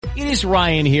It is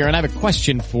Ryan here, and I have a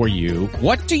question for you.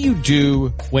 What do you do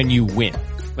when you win?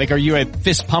 Like, are you a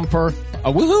fist pumper,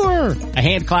 a woohooer, a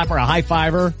hand clapper, a high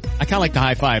fiver? I kind of like the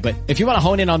high five, but if you want to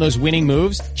hone in on those winning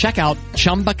moves, check out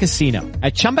Chumba Casino.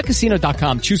 At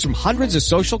ChumbaCasino.com, choose from hundreds of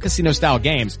social casino-style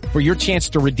games for your chance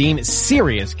to redeem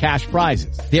serious cash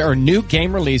prizes. There are new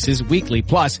game releases weekly,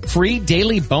 plus free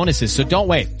daily bonuses, so don't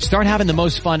wait. Start having the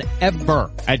most fun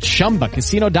ever at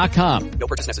ChumbaCasino.com. No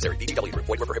purchase necessary. VGW. Void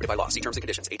where prohibited by law. See terms and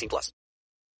conditions. 18+.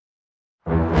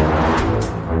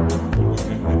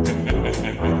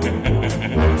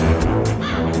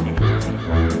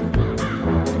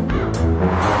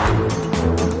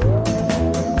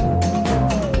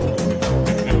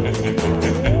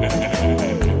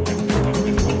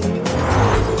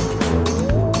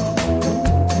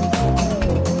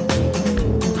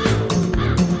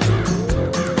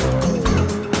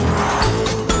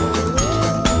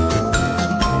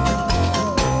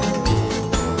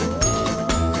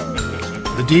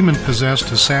 The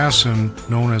demon-possessed assassin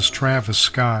known as Travis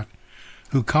Scott,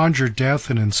 who conjured death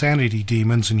and insanity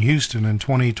demons in Houston in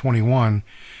 2021,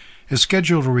 is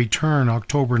scheduled to return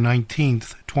October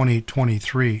 19th,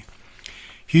 2023.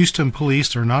 Houston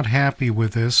police are not happy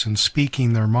with this and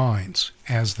speaking their minds,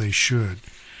 as they should.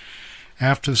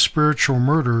 After the spiritual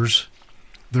murders,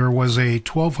 there was a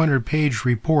 1,200-page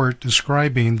report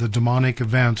describing the demonic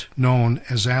event known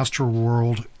as Astral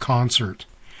World Concert.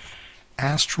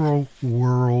 Astral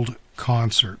World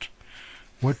Concert.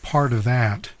 What part of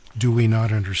that do we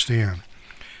not understand?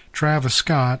 Travis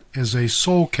Scott is a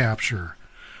soul capturer.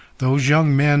 Those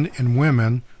young men and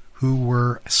women who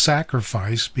were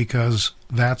sacrificed, because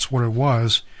that's what it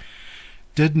was,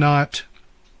 did not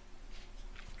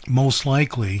most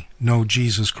likely know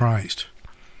Jesus Christ.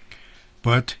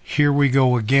 But here we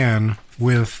go again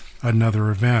with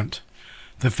another event.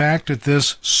 The fact that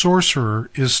this sorcerer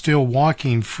is still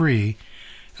walking free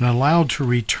and allowed to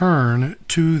return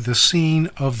to the scene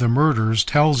of the murders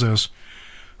tells us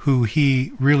who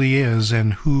he really is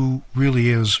and who really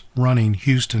is running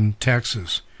Houston,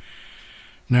 Texas.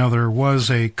 Now, there was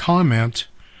a comment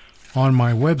on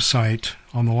my website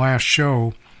on the last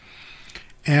show,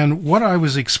 and what I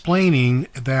was explaining,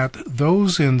 that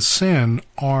those in sin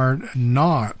are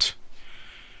not,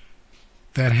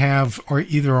 that have, or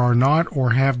either are not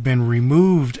or have been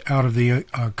removed out of the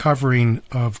covering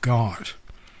of God.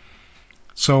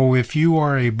 So if you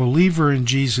are a believer in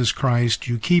Jesus Christ,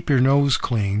 you keep your nose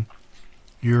clean.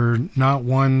 You're not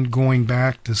one going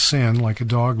back to sin like a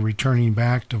dog returning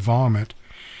back to vomit.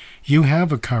 You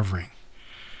have a covering.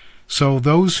 So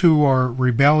those who are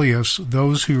rebellious,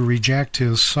 those who reject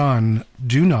his Son,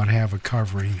 do not have a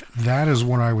covering. That is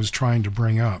what I was trying to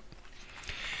bring up.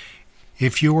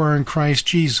 If you are in Christ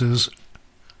Jesus,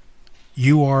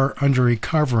 you are under a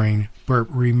covering,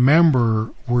 but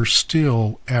remember, we're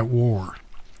still at war.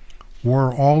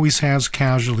 War always has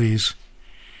casualties.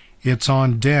 It's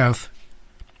on death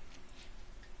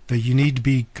that you need to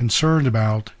be concerned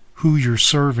about who you're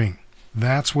serving.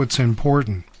 That's what's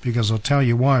important, because I'll tell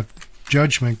you what,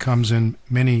 judgment comes in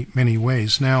many, many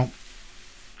ways. Now,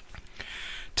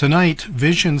 tonight,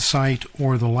 Vision Sight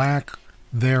or the Lack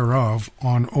thereof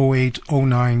on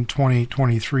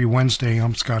 08/09/2023 Wednesday,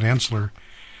 I'm Scott Hensler.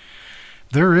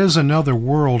 There is another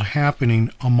world happening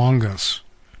among us,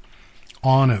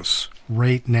 on us,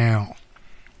 right now.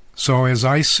 So as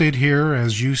I sit here,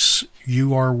 as you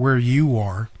are where you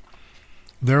are,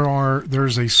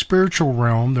 there's a spiritual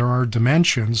realm, there are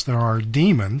dimensions, there are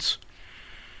demons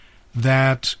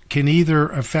that can either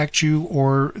affect you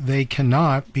or they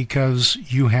cannot, because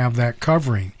you have that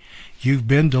covering. You've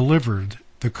been delivered.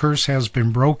 The curse has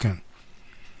been broken.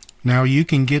 Now you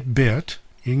can get bit,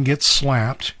 you can get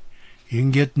slapped, you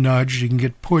can get nudged, you can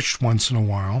get pushed once in a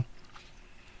while.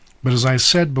 But as I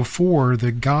said before,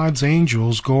 that God's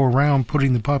angels go around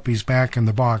putting the puppies back in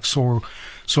the box. So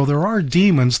there are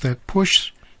demons that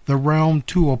push the realm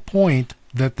to a point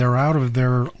that they're out of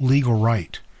their legal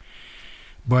right.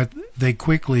 But they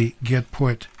quickly get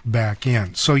put back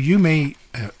in. So you may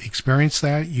experience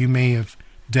that. You may have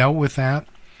dealt with that.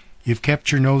 You've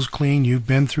kept your nose clean. You've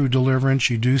been through deliverance.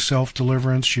 You do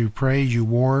self-deliverance. You pray. You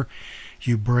war.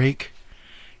 You break.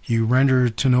 You render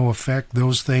to no effect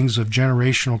those things of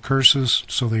generational curses,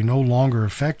 so they no longer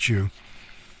affect you.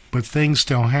 But things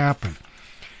still happen.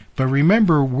 But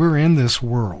remember, we're in this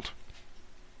world.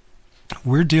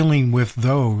 We're dealing with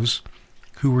those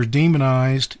who were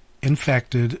demonized,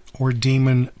 infected, or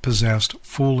demon-possessed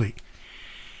fully.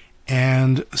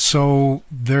 And so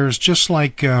there's just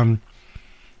like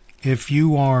if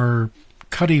you are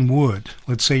cutting wood,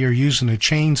 let's say you're using a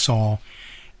chainsaw,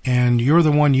 and you're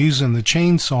the one using the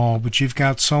chainsaw, but you've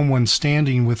got someone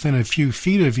standing within a few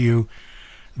feet of you,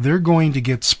 they're going to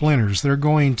get splinters. They're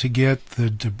going to get the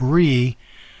debris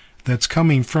that's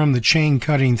coming from the chain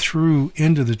cutting through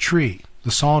into the tree,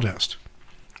 the sawdust.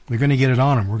 They're going to get it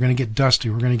on them. We're going to get dusty.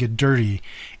 We're going to get dirty,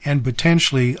 and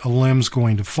potentially a limb's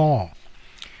going to fall.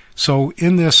 So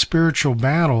in this spiritual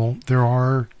battle, there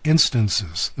are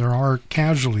instances, there are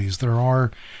casualties, there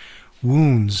are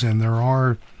wounds, and there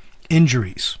are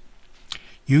injuries.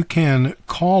 You can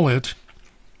call it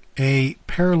a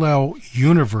parallel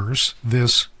universe,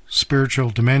 this spiritual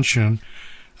dimension,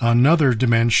 another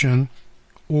dimension,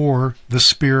 or the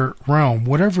spirit realm,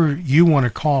 whatever you want to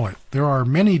call it. There are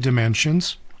many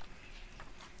dimensions.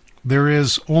 There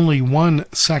is only one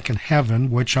second heaven,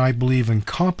 which I believe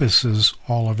encompasses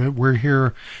all of it. We're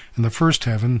here in the first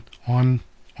heaven on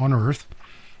earth,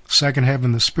 second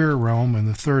heaven, the spirit realm, and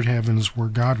the third heaven is where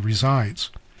God resides.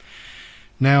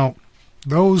 Now,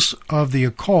 those of the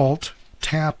occult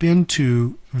tap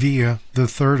into via the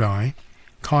third eye,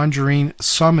 conjuring,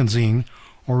 summoning,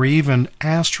 or even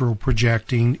astral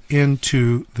projecting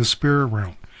into the spirit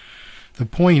realm. The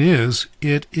point is,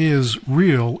 it is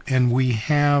real, and we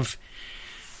have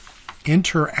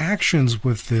interactions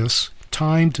with this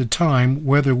time to time,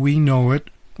 whether we know it,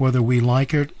 whether we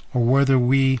like it, or whether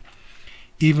we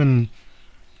even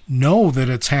know that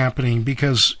it's happening,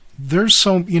 because there's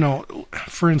so,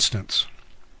 for instance,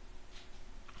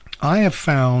 I have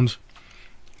found,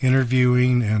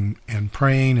 interviewing and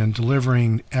praying and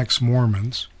delivering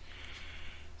ex-Mormons,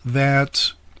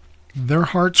 that their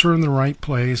hearts are in the right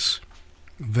place.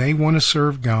 They want to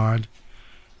serve God.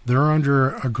 They're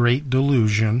under a great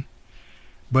delusion,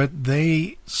 but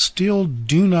they still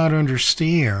do not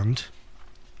understand,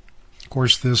 of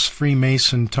course, this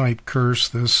Freemason type curse,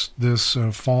 this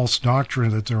false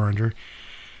doctrine that they're under.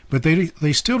 But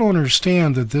they still don't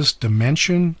understand that this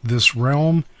dimension, this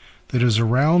realm that is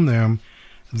around them,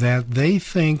 that they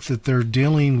think that they're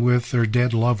dealing with their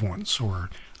dead loved ones, or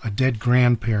a dead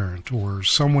grandparent, or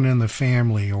someone in the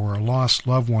family, or a lost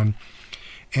loved one.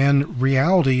 And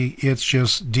reality, it's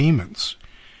just demons.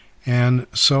 And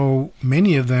so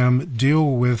many of them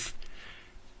deal with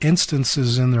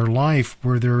instances in their life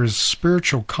where there is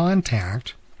spiritual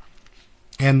contact,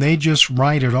 and they just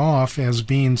write it off as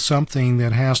being something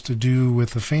that has to do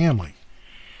with the family,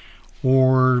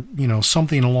 or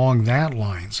something along that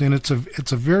lines. And it's a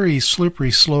very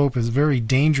slippery slope, it's a very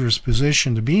dangerous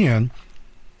position to be in,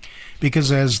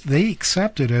 because as they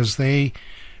accept it, as they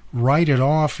write it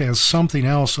off as something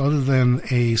else other than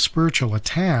a spiritual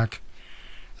attack,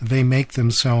 they make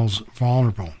themselves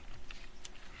vulnerable.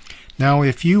 Now,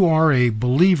 if you are a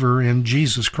believer in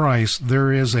Jesus Christ,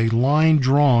 there is a line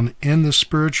drawn in the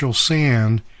spiritual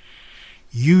sand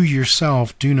you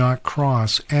yourself do not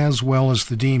cross, as well as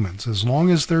the demons. As long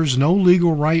as there's no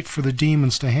legal right for the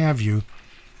demons to have you,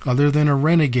 other than a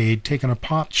renegade taking a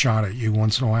pot shot at you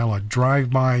once in a while, a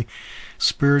drive-by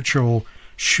spiritual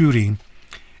shooting,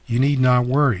 you need not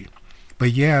worry.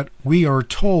 But yet, we are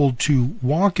told to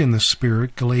walk in the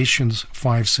Spirit, Galatians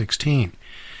 5:16.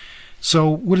 So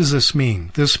what does this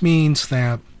mean? This means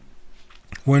that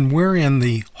when we're in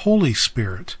the Holy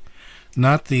Spirit,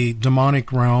 not the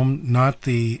demonic realm, not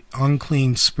the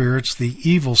unclean spirits, the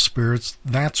evil spirits,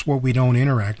 that's what we don't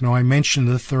interact. Now, I mentioned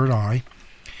the third eye,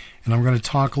 and I'm going to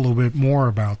talk a little bit more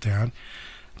about that.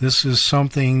 This is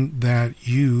something that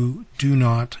you do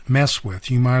not mess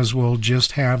with. You might as well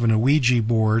just have an Ouija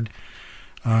board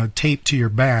taped to your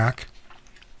back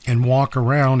and walk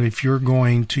around if you're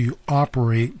going to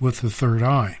operate with the third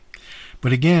eye.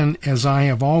 But again, as I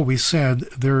have always said,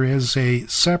 there is a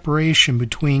separation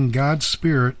between God's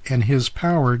Spirit and His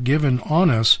power given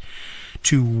on us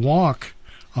to walk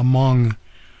among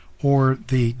or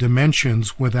the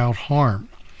dimensions without harm.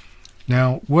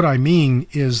 Now, what I mean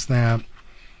is that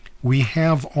we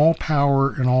have all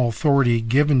power and all authority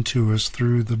given to us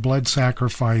through the blood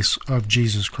sacrifice of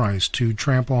Jesus Christ to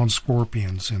trample on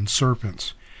scorpions and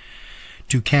serpents,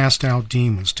 to cast out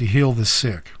demons, to heal the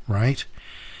sick, right?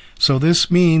 So this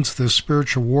means the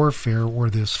spiritual warfare, or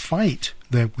this fight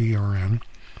that we are in,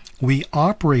 we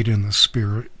operate in the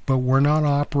Spirit, but we're not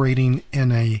operating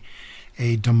in a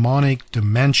demonic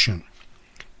dimension.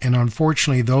 And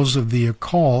unfortunately, those of the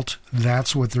occult,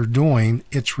 that's what they're doing.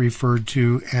 It's referred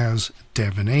to as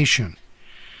divination.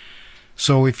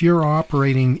 So if you're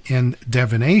operating in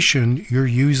divination, you're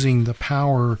using the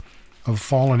power of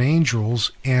fallen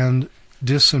angels and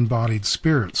disembodied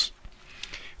spirits.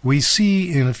 We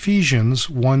see in Ephesians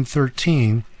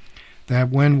 1:13 that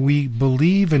when we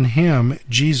believe in Him,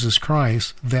 Jesus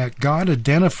Christ, that God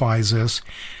identifies us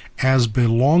as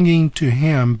belonging to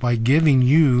him by giving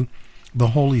you the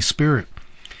Holy Spirit.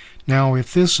 Now,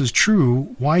 if this is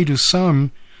true, why do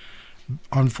some,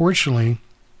 unfortunately,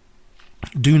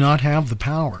 do not have the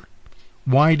power?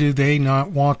 Why do they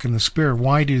not walk in the Spirit?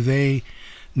 Why do they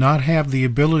not have the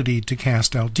ability to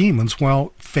cast out demons?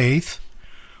 Well, faith,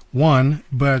 one,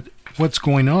 but what's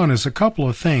going on is a couple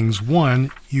of things.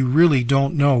 One, you really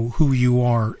don't know who you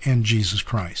are in Jesus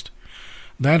Christ.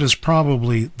 That is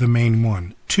probably the main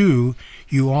one. Two,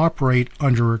 you operate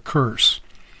under a curse.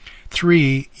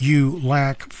 Three, you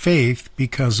lack faith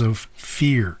because of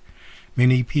fear.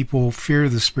 Many people fear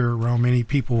the spirit realm. Many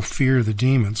people fear the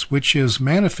demons, which is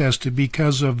manifested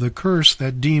because of the curse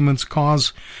that demons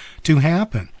cause to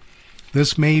happen.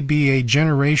 This may be a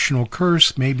generational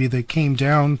curse, maybe that came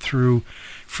down through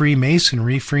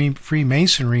Freemasonry.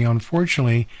 Freemasonry,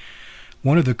 unfortunately,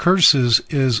 one of the curses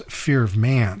is fear of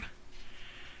man.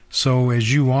 So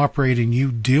as you operate and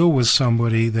you deal with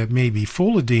somebody that may be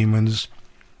full of demons,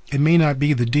 it may not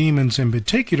be the demons in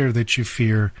particular that you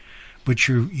fear, but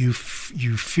you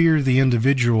fear the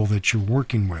individual that you're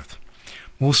working with.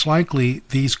 Most likely,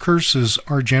 these curses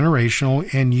are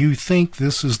generational, and you think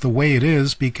this is the way it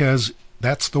is because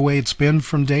that's the way it's been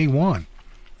from day one.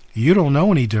 You don't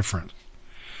know any different.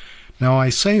 Now, I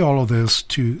say all of this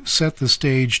to set the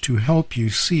stage to help you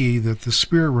see that the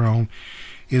spirit realm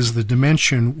is the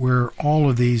dimension where all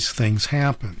of these things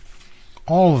happen.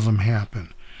 All of them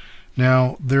happen.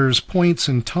 Now, there's points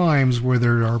and times where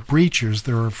there are breaches,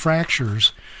 there are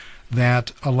fractures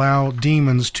that allow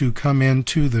demons to come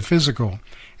into the physical.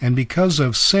 And because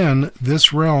of sin,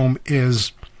 this realm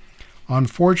is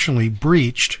unfortunately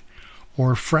breached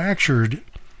or fractured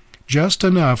just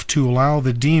enough to allow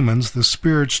the demons, the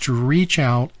spirits, to reach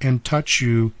out and touch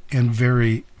you in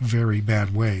very, very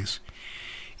bad ways.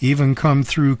 Even come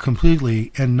through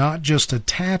completely and not just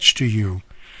attach to you,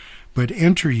 but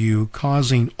enter you,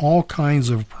 causing all kinds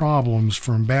of problems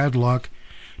from bad luck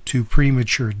to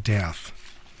premature death.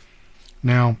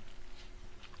 Now,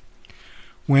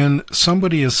 when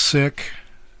somebody is sick,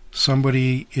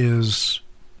 somebody is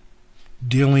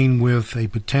dealing with a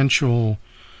potential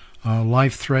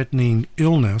life-threatening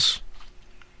illness,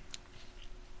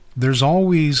 there's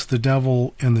always the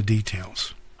devil in the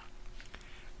details.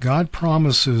 God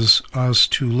promises us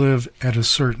to live at a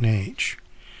certain age.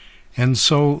 And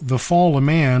so the fall of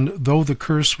man, though the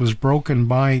curse was broken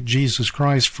by Jesus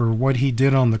Christ for what he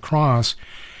did on the cross,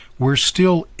 we're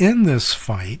still in this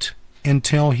fight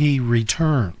until he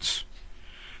returns.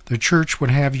 The church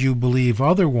would have you believe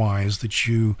otherwise, that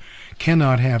you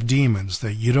cannot have demons,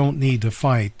 that you don't need to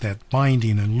fight, that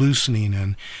binding and loosening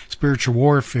and spiritual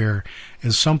warfare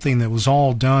is something that was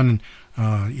all done,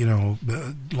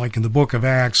 like in the book of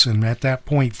Acts, and at that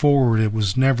point forward it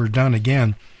was never done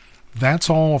again. That's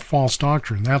all a false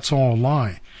doctrine. That's all a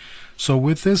lie. So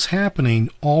with this happening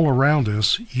all around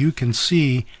us, you can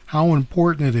see how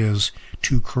important it is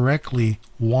to correctly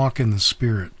walk in the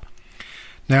Spirit.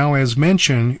 Now, as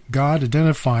mentioned, God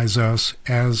identifies us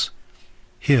as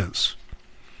His.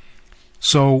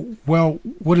 So, well,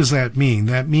 what does that mean?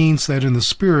 That means that in the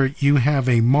Spirit you have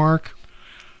a mark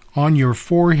on your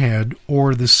forehead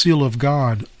or the seal of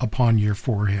God upon your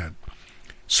forehead.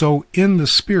 So in the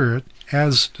Spirit,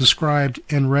 as described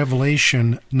in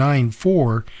Revelation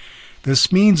 9:4, this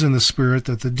means in the Spirit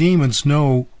that the demons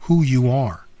know who you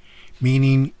are,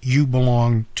 meaning you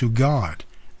belong to God.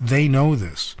 They know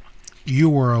this.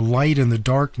 You are a light in the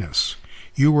darkness.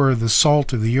 You are the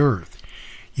salt of the earth.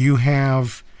 You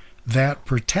have that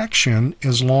protection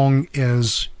as long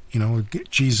as,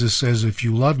 Jesus says, if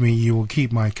you love me, you will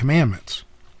keep my commandments.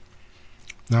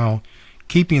 Now,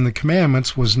 keeping the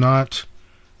commandments was not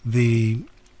the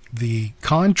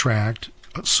contract,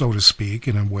 so to speak,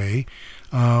 in a way,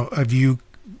 of you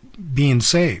being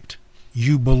saved.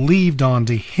 You believed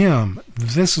onto Him.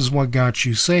 This is what got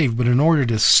you saved. But in order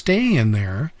to stay in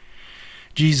there,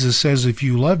 Jesus says, if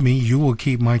you love me, you will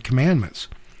keep my commandments.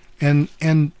 And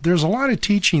there's a lot of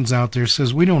teachings out there that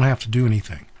says we don't have to do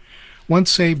anything. Once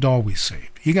saved, always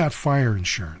saved. You got fire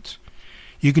insurance.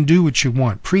 You can do what you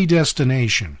want.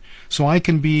 Predestination. So I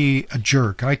can be a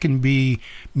jerk. I can be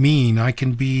mean. I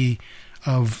can be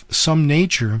of some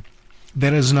nature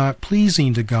that is not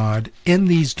pleasing to God in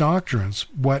these doctrines.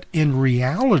 What in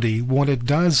reality, what it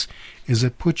does is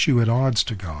it puts you at odds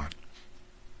to God.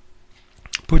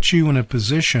 Puts you in a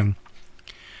position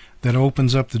that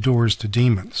opens up the doors to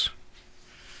demons.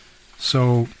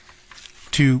 So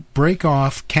to break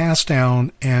off, cast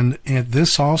down, and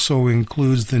this also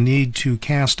includes the need to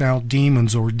cast out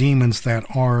demons or demons that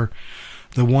are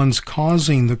the ones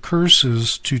causing the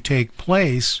curses to take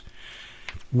place.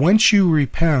 Once you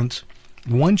repent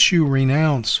once you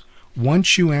renounce,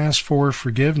 once you ask for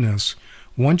forgiveness,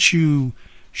 once you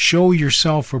show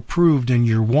yourself approved and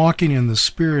you're walking in the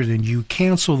Spirit and you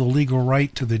cancel the legal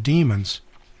right to the demons,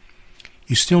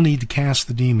 you still need to cast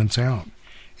the demons out.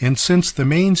 And since the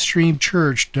mainstream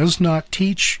church does not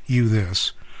teach you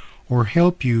this or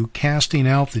help you casting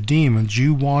out the demons,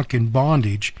 you walk in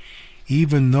bondage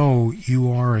even though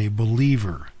you are a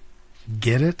believer.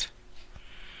 Get it?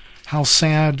 How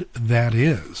sad that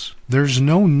is. There's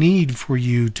no need for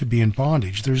you to be in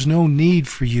bondage. There's no need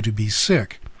for you to be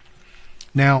sick.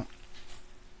 Now,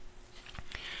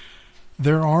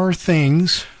 there are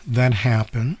things that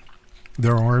happen.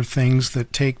 There are things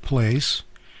that take place.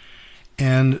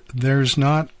 And there's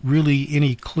not really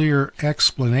any clear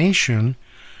explanation,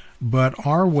 but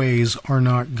our ways are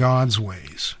not God's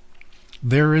ways.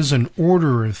 There is an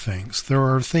order of things. There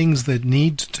are things that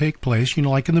need to take place.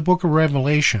 Like in the book of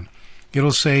Revelation,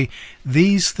 it'll say,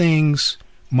 these things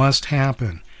must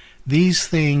happen. These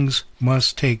things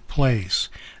must take place.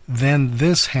 Then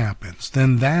this happens.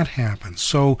 Then that happens.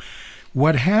 So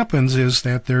what happens is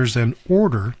that there's an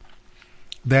order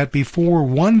that before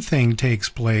one thing takes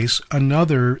place,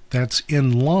 another that's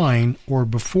in line or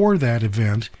before that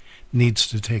event needs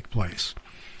to take place.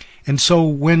 And so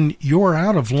when you're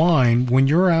out of line, when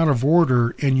you're out of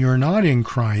order, and you're not in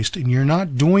Christ, and you're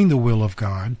not doing the will of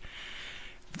God,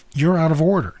 you're out of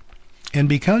order. And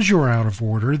because you're out of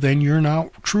order, then you're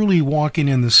not truly walking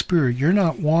in the Spirit. You're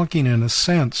not walking in a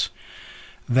sense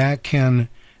that can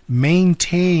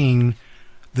maintain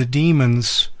the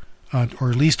demons, or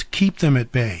at least keep them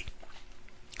at bay.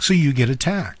 So you get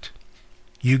attacked.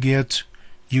 You get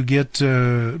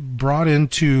brought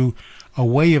into a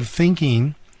way of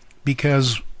thinking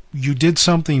because you did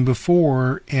something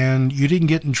before and you didn't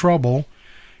get in trouble.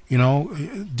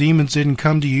 Demons didn't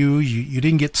come to you. You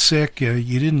didn't get sick.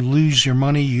 You didn't lose your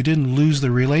money. You didn't lose the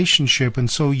relationship.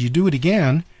 And so you do it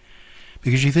again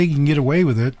because you think you can get away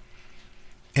with it.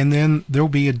 And then there'll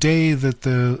be a day that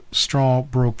the straw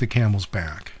broke the camel's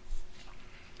back.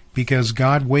 Because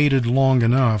God waited long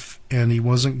enough, and he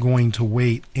wasn't going to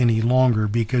wait any longer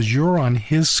because you're on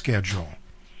his schedule.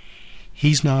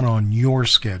 He's not on your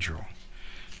schedule.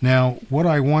 Now, what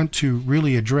I want to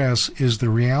really address is the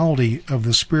reality of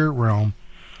the spirit realm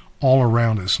all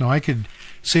around us. Now, I could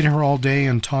sit here all day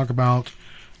and talk about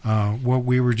what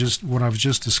I was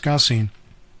just discussing,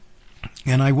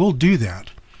 and I will do that.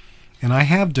 And I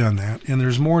have done that, and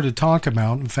there's more to talk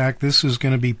about. In fact, this is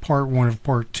going to be part 1 of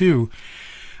part 2.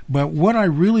 But what I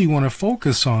really want to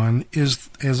focus on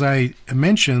is, as I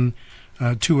mentioned,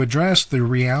 to address the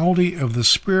reality of the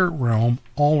spirit realm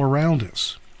all around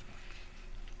us.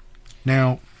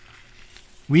 Now,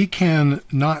 we can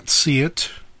not see it.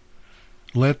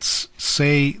 Let's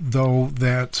say, though,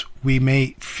 that we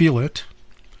may feel it.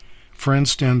 For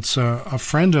instance, a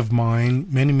friend of mine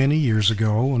many, many years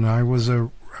ago, and I was a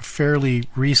fairly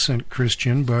recent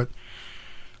Christian, but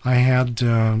I had,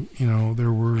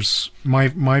 there was,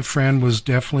 my friend was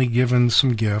definitely given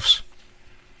some gifts,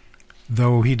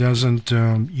 though he doesn't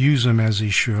use them as he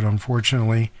should,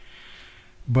 unfortunately.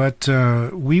 But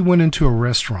we went into a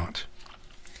restaurant,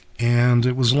 and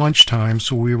it was lunchtime,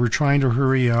 so we were trying to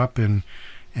hurry up, and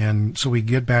so we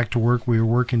get back to work. We were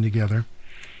working together.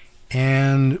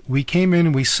 And we came in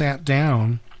and we sat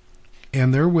down,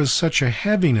 and there was such a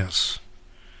heaviness.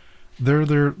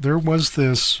 There was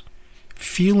this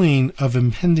feeling of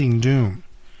impending doom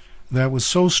that was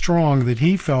so strong that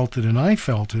he felt it and I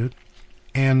felt it,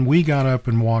 and we got up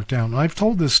and walked out. And I've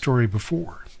told this story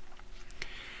before.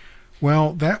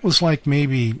 Well, that was like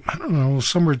maybe,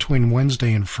 somewhere between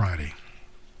Wednesday and Friday.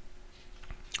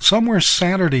 Somewhere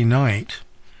Saturday night,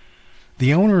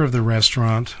 the owner of the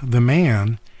restaurant, the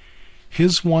man,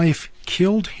 his wife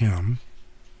killed him,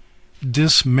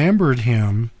 dismembered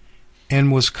him,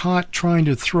 and was caught trying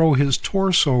to throw his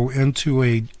torso into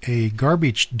a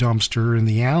garbage dumpster in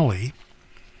the alley.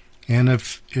 And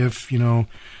if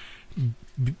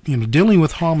dealing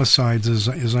with homicides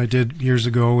as I did years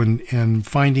ago, and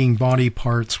finding body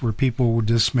parts where people were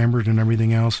dismembered and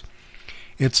everything else,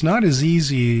 it's not as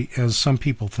easy as some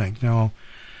people think. Now,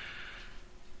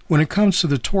 when it comes to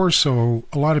the torso,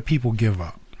 a lot of people give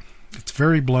up. It's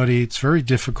very bloody. It's very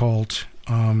difficult.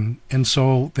 And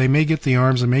so they may get the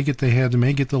arms, they may get the head, they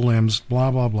may get the limbs,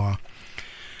 blah, blah, blah.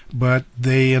 But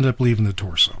they end up leaving the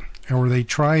torso. Or they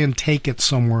try and take it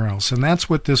somewhere else. And that's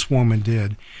what this woman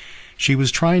did. She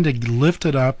was trying to lift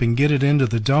it up and get it into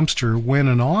the dumpster when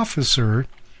an officer,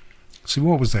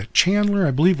 what was that, Chandler?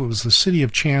 I believe it was the city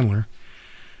of Chandler,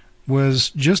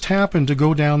 just happened to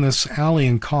go down this alley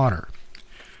and caught her.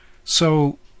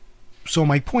 So so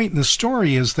my point in the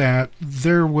story is that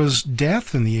there was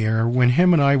death in the air when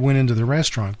him and I went into the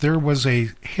restaurant. There was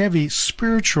a heavy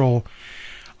spiritual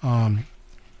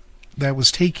that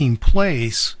was taking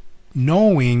place,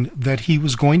 knowing that he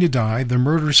was going to die. The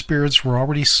murder spirits were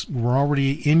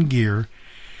already in gear,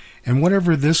 and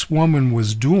whatever this woman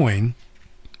was doing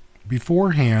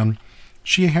beforehand,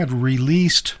 she had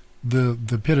released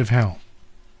the pit of hell.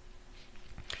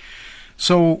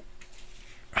 So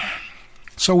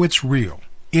it's real.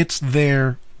 It's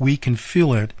there. We can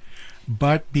feel it.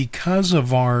 But because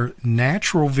of our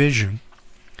natural vision,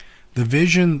 the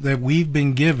vision that we've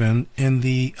been given in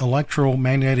the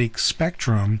electromagnetic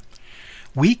spectrum,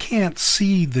 we can't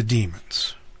see the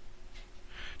demons.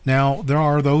 Now, there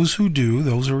are those who do,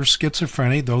 those who are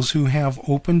schizophrenic, those who have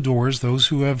open doors, those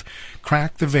who have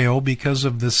cracked the veil because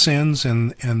of the sins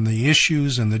and the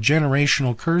issues and the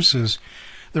generational curses.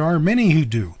 There are many who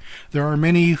do. There are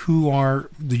many who are,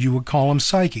 you would call them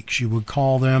psychics. You would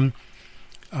call them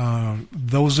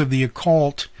those of the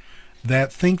occult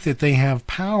that think that they have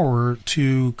power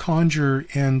to conjure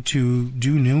and to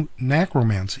do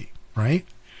necromancy, right?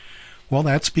 Well,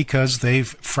 that's because they've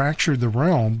fractured the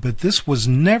realm, but this was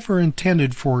never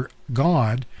intended for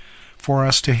God, for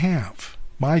us to have,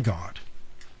 by God.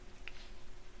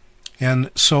 And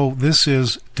so this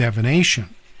is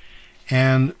divination.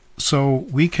 And so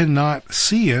we cannot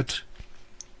see it,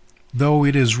 though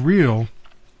it is real.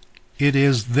 It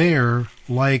is there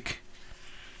like,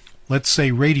 let's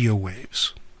say, radio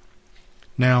waves.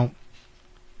 Now,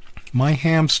 my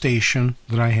ham station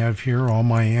that I have here, all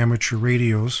my amateur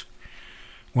radios,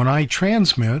 when I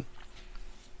transmit,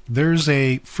 there's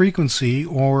a frequency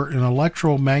or an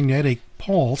electromagnetic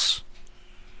pulse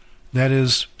that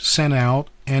is sent out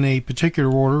in a particular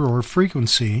order or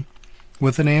frequency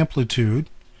with an amplitude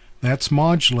that's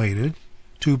modulated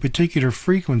to a particular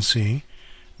frequency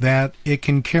that it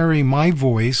can carry my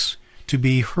voice to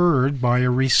be heard by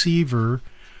a receiver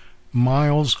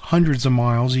miles, hundreds of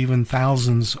miles, even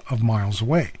thousands of miles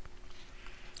away.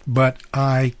 But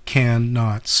I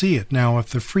cannot see it. Now,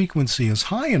 if the frequency is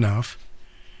high enough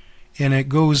and it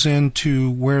goes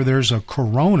into where there's a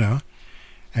corona,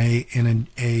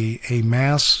 a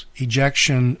mass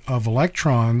ejection of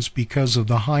electrons because of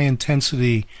the high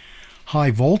intensity,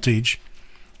 high voltage,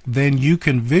 then you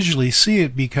can visually see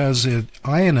it because it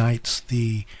ionites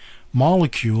the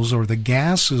molecules or the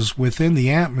gases within the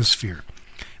atmosphere.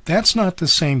 That's not the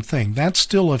same thing. That's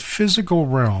still a physical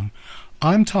realm.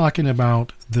 I'm talking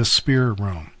about the spirit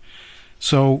realm.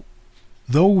 So,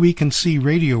 though we can see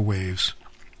radio waves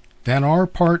that are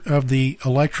part of the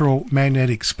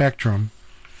electromagnetic spectrum,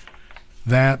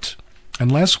 that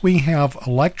unless we have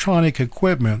electronic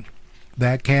equipment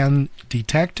that can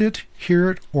detect it,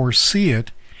 hear it, or see it,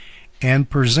 and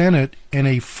present it in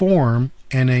a form,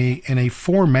 in a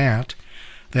format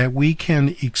that we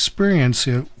can experience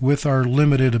it with our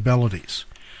limited abilities.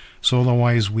 So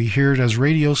otherwise, we hear it as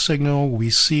radio signal, we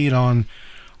see it on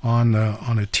a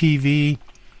TV,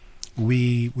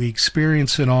 we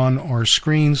experience it on our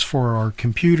screens for our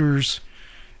computers.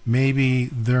 Maybe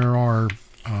there are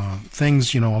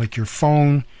things, like your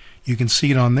phone, you can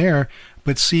see it on there,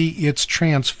 but see, it's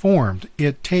transformed.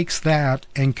 It takes that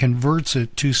and converts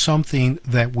it to something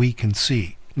that we can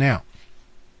see. Now,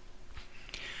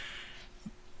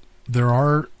 there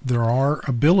are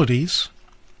abilities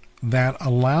that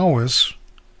allow us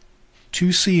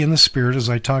to see in the spirit, as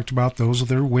I talked about, those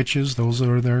that are witches, those that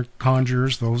are their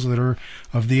conjurers, those that are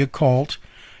of the occult,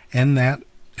 and that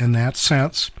in that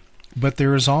sense. But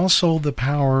there is also the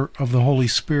power of the Holy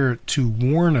Spirit to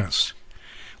warn us.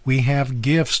 We have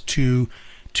gifts to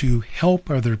help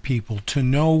other people, to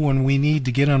know when we need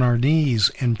to get on our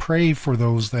knees and pray for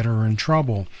those that are in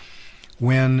trouble,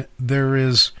 when there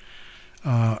is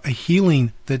a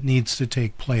healing that needs to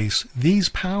take place. These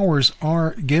powers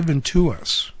are given to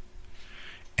us.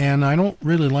 And I don't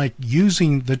really like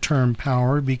using the term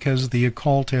power because the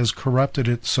occult has corrupted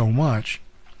it so much.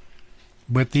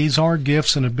 But these are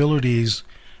gifts and abilities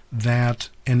that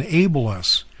enable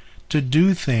us to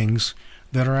do things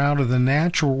that are out of the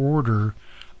natural order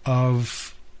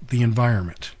of the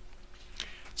environment.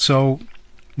 So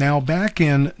now, back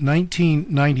in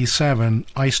 1997,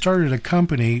 I started a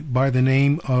company by the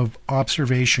name of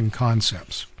Observation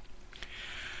Concepts.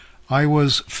 I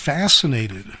was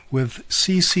fascinated with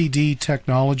CCD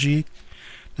technology.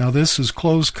 Now, this is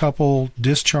closed couple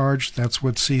discharge. That's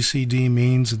what CCD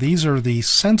means. These are the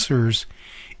sensors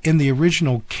in the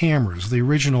original cameras, the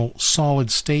original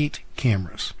solid-state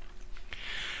cameras.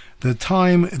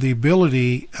 The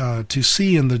ability to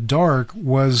see in the dark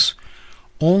was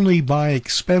only by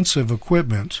expensive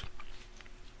equipment,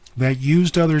 that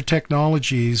used other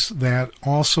technologies that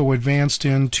also advanced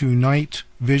into night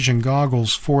vision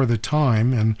goggles for the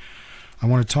time, and I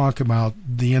want to talk about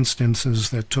the instances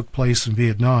that took place in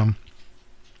Vietnam.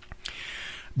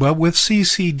 But with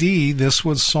CCD, this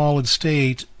was solid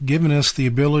state, giving us the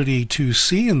ability to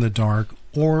see in the dark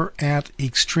or at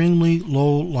extremely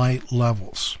low light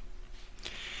levels.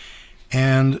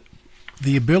 And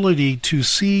the ability to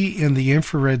see in the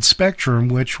infrared spectrum,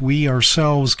 which we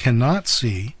ourselves cannot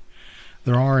see,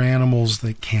 there are animals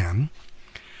that can,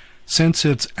 since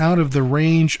it's out of the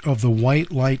range of the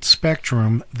white light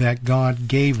spectrum that God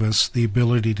gave us the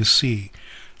ability to see.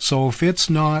 So if it's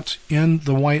not in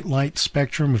the white light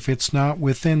spectrum, if it's not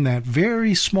within that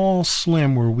very small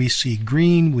slim where we see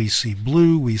green, we see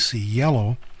blue, we see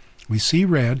yellow, we see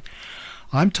red,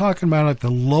 I'm talking about at the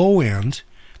low end,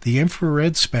 the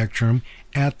infrared spectrum.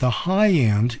 At the high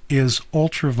end is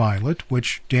ultraviolet,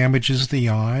 which damages the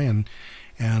eye and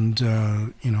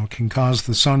can cause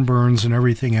the sunburns and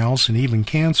everything else, and even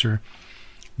cancer.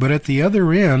 But at the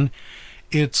other end,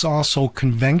 it's also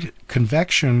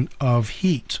convection of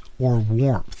heat or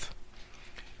warmth.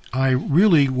 I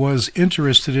really was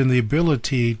interested in the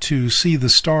ability to see the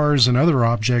stars and other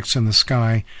objects in the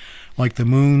sky, like the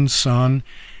moon, sun,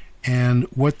 and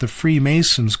what the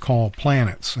Freemasons call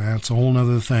planets. That's a whole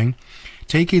other thing.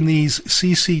 Taking these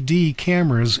CCD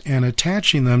cameras and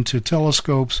attaching them to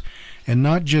telescopes, and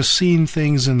not just seeing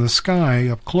things in the sky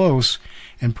up close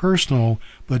and personal,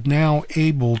 but now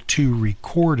able to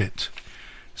record it.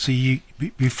 See,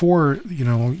 before,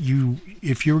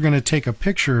 if you were going to take a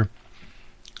picture,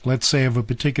 let's say of a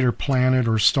particular planet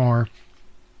or star,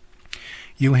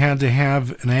 you had to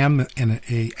have an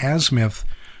azimuth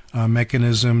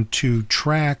mechanism to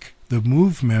track the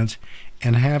movement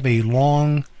and have a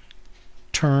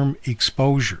long-term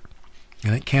exposure.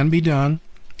 And it can be done.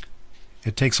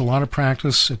 It takes a lot of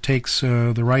practice. It takes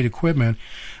the right equipment.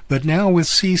 But now with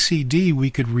CCD,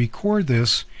 we could record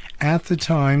this at the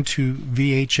time to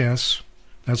VHS.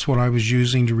 That's what I was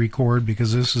using to record,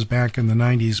 because this is back in the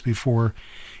 90s before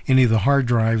any of the hard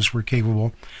drives were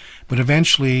capable. But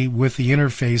eventually, with the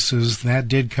interfaces, that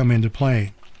did come into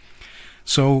play.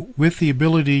 So with the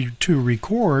ability to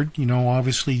record,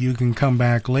 obviously you can come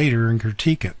back later and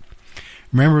critique it.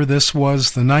 Remember, this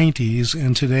was the 90s,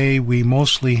 and today we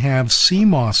mostly have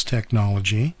CMOS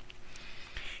technology,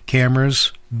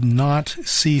 cameras, not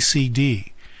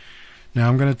CCD. Now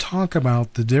I'm going to talk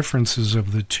about the differences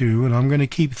of the two, and I'm going to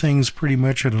keep things pretty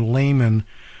much at a layman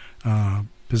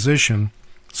position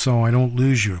so I don't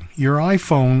lose you. Your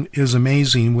iPhone is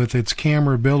amazing with its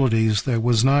camera abilities that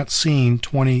was not seen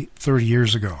 20, 30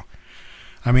 years ago.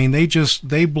 I mean,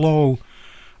 they blow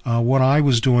what I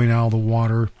was doing out of the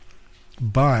water,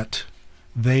 but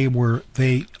they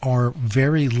are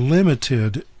very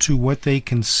limited to what they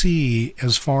can see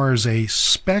as far as a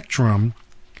spectrum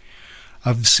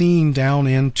of seeing down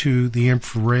into the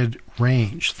infrared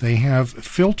range. They have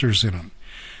filters in them.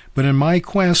 But in my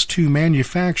quest to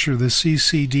manufacture the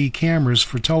CCD cameras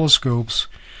for telescopes,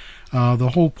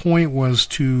 the whole point was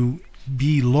to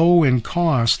be low in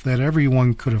cost, that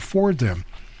everyone could afford them.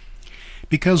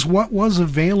 Because what was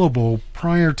available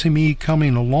prior to me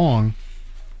coming along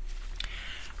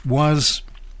was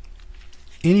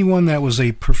anyone that was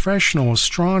a professional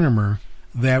astronomer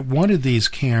that wanted these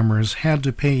cameras had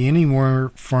to pay anywhere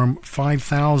from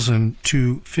 $5,000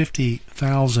 to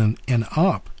 $50,000 and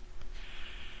up,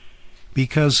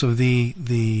 because of the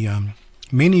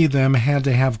many of them had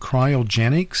to have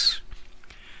cryogenics,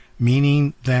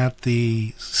 meaning that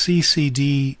the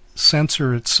CCD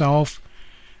sensor itself,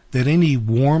 that any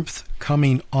warmth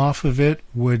coming off of it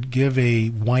would give a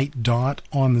white dot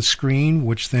on the screen,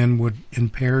 which then would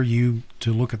impair you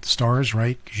to look at the stars,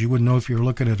 right? Because you wouldn't know if you're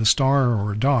looking at a star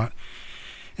or a dot.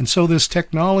 And so this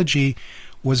technology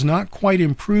was not quite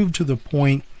improved to the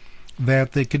point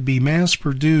that they could be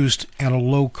mass-produced at a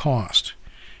low cost.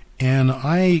 And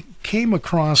I came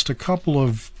across a couple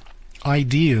of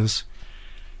ideas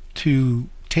to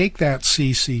take that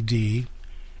CCD,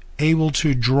 able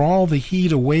to draw the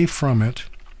heat away from it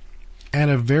at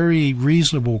a very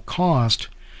reasonable cost,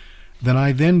 that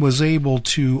I then was able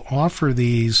to offer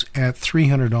these at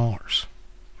 $300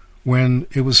 when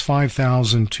it was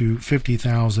 $5,000 to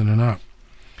 $50,000 and up.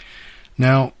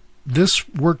 Now, this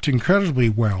worked incredibly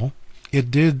well.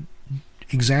 It did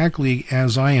exactly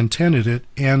as I intended it,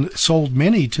 and sold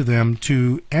many to them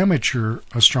to amateur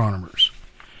astronomers.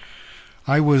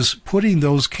 I was putting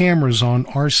those cameras on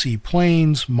RC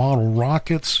planes, model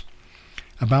rockets.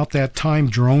 About that time,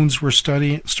 drones were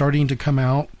starting to come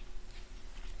out.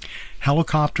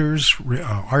 Helicopters,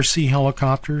 RC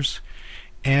helicopters,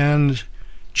 and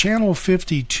channel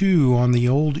 52 on the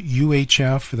old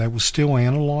UHF that was still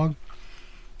analog,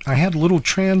 I had little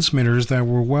transmitters that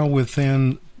were well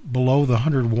within below the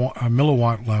 100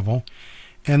 milliwatt level,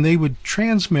 and they would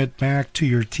transmit back to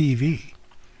your TV.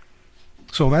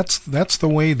 So that's the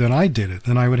way that I did it.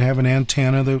 Then I would have an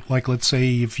antenna that, like, let's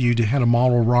say if you had a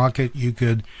model rocket, you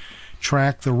could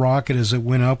track the rocket as it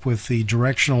went up with the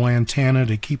directional antenna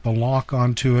to keep a lock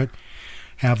onto it,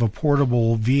 have a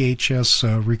portable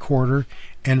VHS recorder,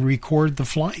 and record the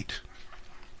flight.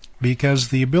 Because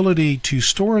the ability to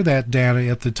store that data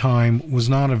at the time was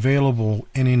not available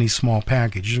in any small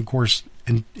package. Of course,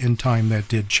 in time that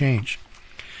did change.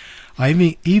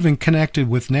 I even connected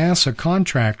with NASA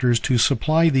contractors to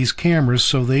supply these cameras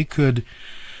so they could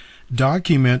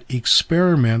document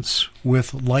experiments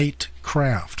with light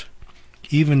craft,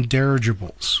 even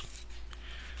dirigibles.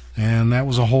 And that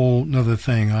was a whole nother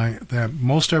thing. That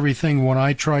most everything what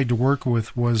I tried to work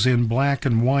with was in black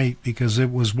and white because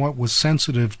it was what was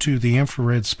sensitive to the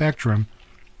infrared spectrum.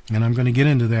 And I'm going to get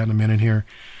into that in a minute here.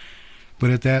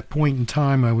 But at that point in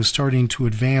time, I was starting to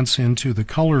advance into the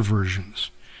color versions.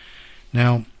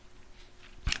 Now,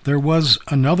 there was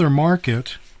another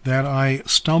market that I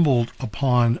stumbled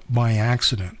upon by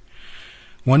accident.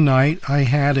 One night, I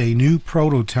had a new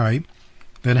prototype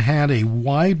that had a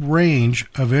wide range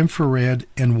of infrared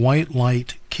and white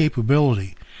light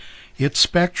capability. Its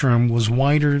spectrum was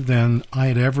wider than I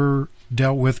had ever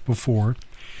dealt with before,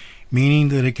 meaning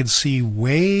that it could see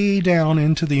way down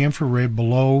into the infrared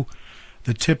below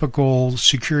the typical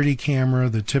security camera,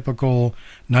 the typical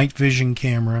night vision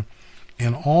camera,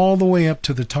 and all the way up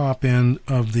to the top end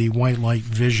of the white light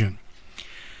vision.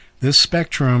 This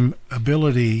spectrum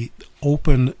ability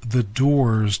opened the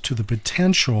doors to the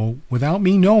potential without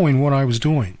me knowing what I was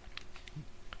doing.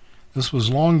 This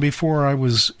was long before I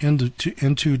was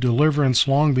into deliverance,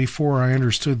 long before I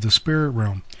understood the spirit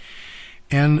realm.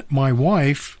 And my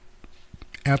wife,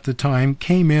 at the time,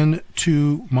 came in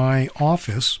to my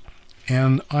office,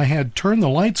 and I had turned the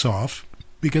lights off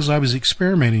because I was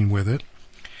experimenting with it.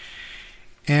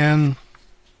 And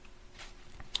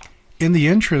in the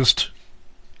interest,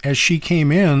 as she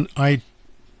came in, I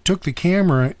took the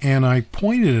camera and I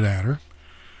pointed it at her.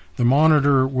 The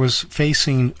monitor was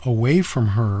facing away from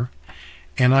her,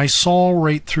 and I saw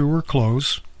right through her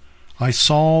clothes. I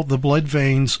saw the blood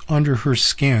veins under her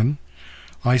skin.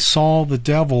 I saw the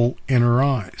devil in her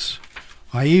eyes.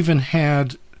 I even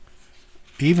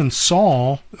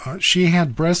saw she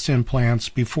had breast implants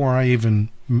before I even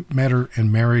met her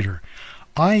and married her.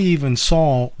 I even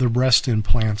saw the breast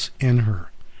implants in her.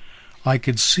 I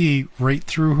could see right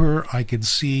through her. I could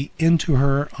see into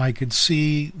her. I could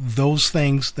see those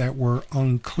things that were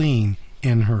unclean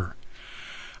in her.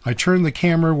 I turned the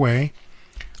camera away.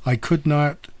 I could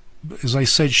not, as I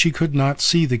said, she could not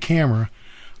see the camera.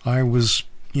 I was,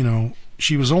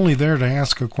 she was only there to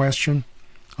ask a question.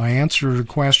 I answered her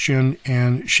question,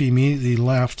 and she immediately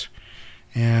left.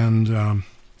 And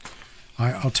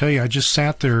I'll tell you, I just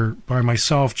sat there by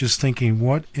myself just thinking,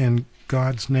 what in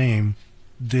God's name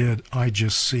did I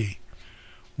just see?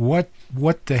 What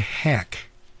the heck?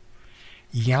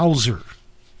 Yowzer.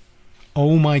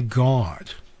 Oh my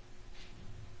God.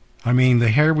 I mean, the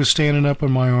hair was standing up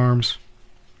on my arms.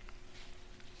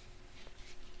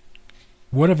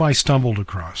 What have I stumbled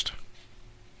across?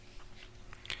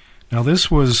 Now, this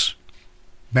was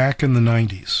back in the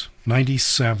 90s,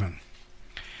 97.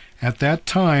 At that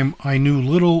time, I knew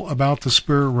little about the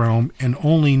spirit realm and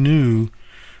only knew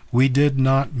we did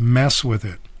not mess with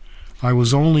it. I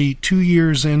was only 2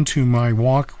 years into my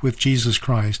walk with Jesus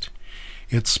Christ.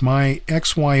 It's my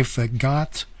ex-wife that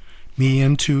got me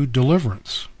into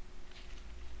deliverance.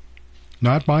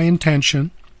 Not by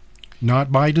intention,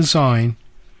 not by design,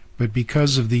 but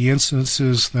because of the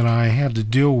instances that I had to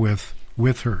deal with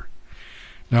her.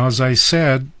 Now, as I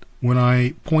said, when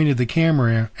I pointed the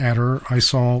camera at her, I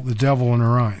saw the devil in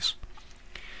her eyes.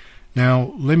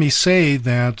 Now, let me say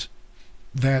that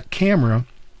camera,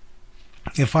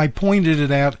 if I pointed it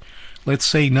at, let's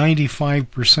say,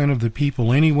 95% of the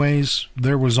people anyways,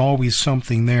 there was always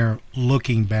something there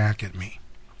looking back at me.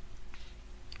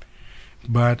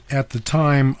 But at the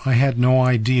time, I had no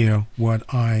idea what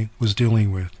I was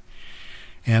dealing with.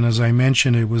 And as I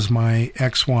mentioned, it was my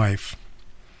ex-wife.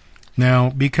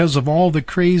 Now, because of all the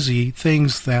crazy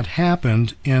things that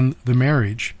happened in the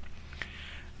marriage,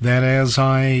 that as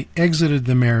I exited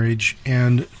the marriage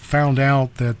and found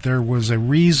out that there was a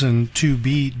reason to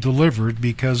be delivered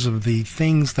because of the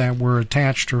things that were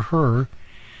attached to her,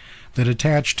 that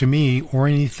attached to me, or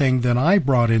anything that I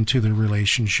brought into the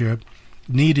relationship,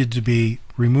 needed to be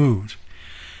removed.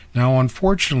 Now,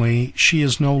 unfortunately, she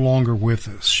is no longer with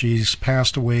us. She's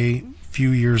passed away a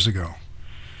few years ago.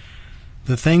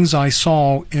 The things I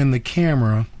saw in the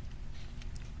camera,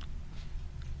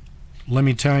 let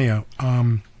me tell you,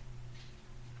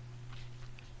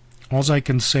 all I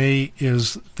can say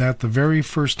is that the very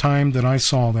first time that I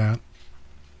saw that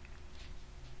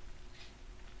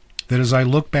as I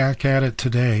look back at it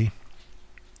today,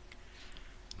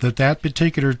 that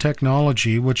particular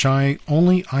technology, which I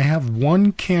have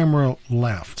one camera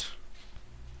left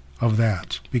of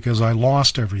that because I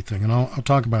lost everything, and I'll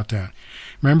talk about that.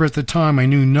 Remember, at the time I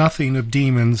knew nothing of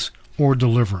demons or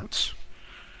deliverance.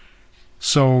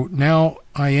 So now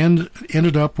I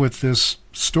ended up with this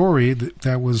story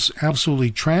that was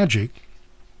absolutely tragic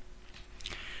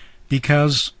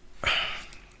because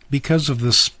of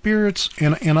the spirits,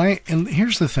 and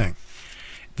here's the thing.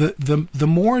 The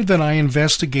more that I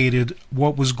investigated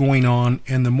what was going on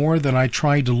and the more that I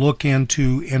tried to look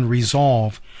into and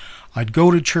resolve, I'd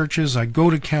go to churches, I'd go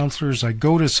to counselors, I'd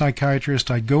go to psychiatrists,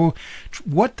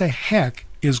 what the heck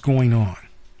is going on?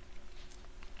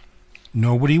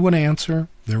 Nobody would answer.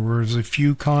 There was a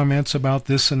few comments about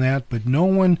this and that, but no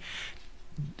one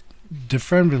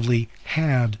definitively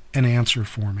had an answer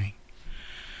for me.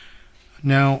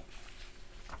 Now,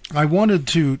 I wanted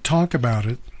to talk about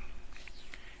it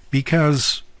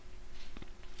because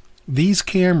these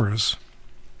cameras,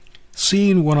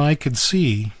 seeing what I could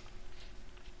see,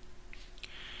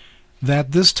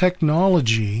 that this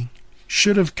technology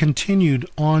should have continued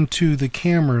onto the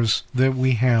cameras that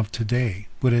we have today,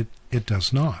 but it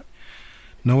does not.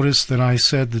 Notice that I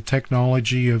said the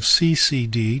technology of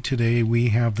CCD. Today we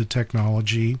have the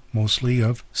technology mostly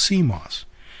of CMOS.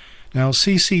 Now,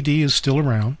 CCD is still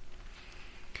around,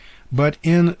 but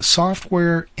in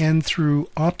software and through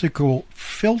optical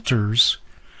filters,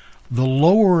 the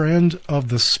lower end of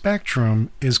the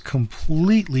spectrum is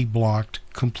completely blocked,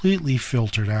 completely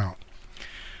filtered out.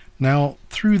 Now,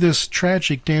 through this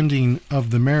tragic ending of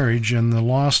the marriage and the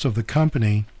loss of the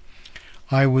company,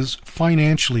 I was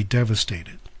financially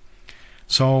devastated.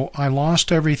 So I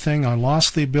lost everything. I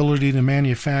lost the ability to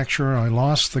manufacture. I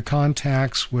lost the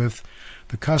contacts with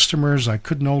the customers. I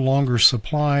could no longer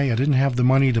supply. I didn't have the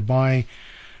money to buy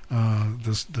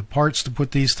the parts to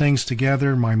put these things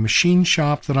together. My machine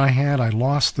shop that I had, I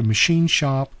lost the machine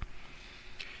shop.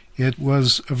 It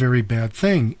was a very bad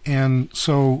thing. And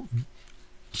so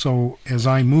as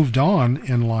I moved on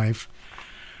in life,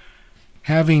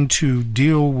 having to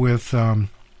deal with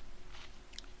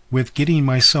getting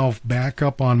myself back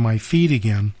up on my feet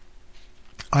again,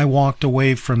 I walked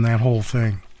away from that whole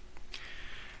thing.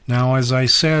 Now, as I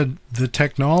said, the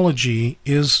technology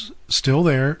is still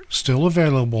there, still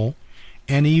available,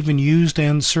 and even used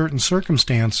in certain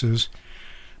circumstances,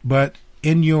 but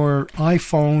in your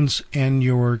iPhones and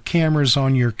your cameras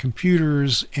on your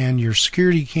computers and your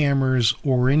security cameras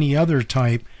or any other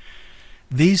type,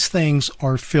 these things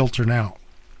are filtered out.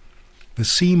 The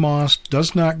CMOS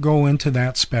does not go into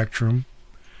that spectrum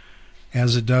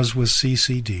as it does with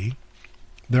CCD.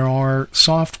 There are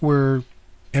software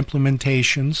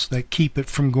implementations that keep it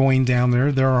from going down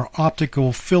there. There are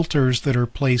optical filters that are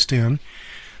placed in.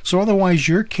 So otherwise,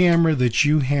 your camera that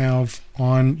you have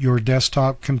on your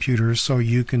desktop computer, so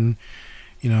you can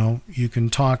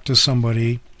talk to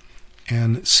somebody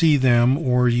and see them,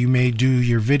 or you may do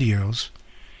your videos.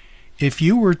 If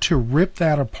you were to rip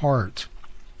that apart,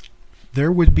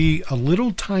 there would be a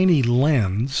little tiny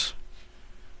lens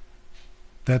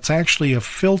that's actually a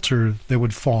filter that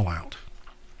would fall out.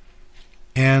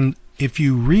 And if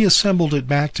you reassembled it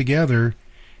back together,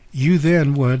 you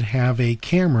then would have a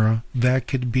camera that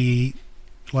could be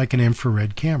like an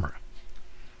infrared camera.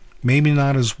 Maybe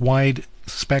not as wide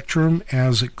spectrum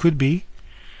as it could be,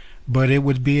 but it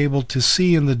would be able to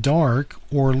see in the dark,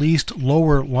 or at least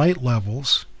lower light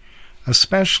levels,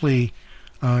 especially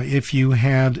if you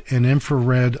had an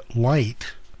infrared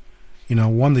light,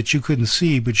 one that you couldn't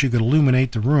see but you could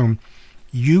illuminate the room.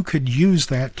 You could use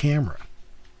that camera.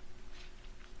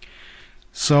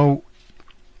 So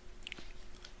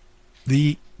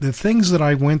the things that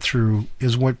I went through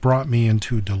is what brought me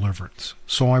into deliverance.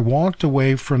 So I walked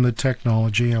away from the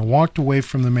technology, I walked away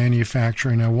from the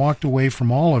manufacturing, I walked away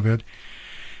from all of it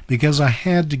because I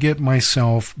had to get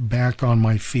myself back on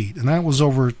my feet. And that was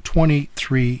over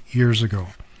 23 years ago.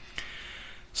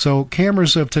 So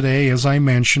cameras of today, as I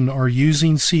mentioned, are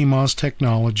using CMOS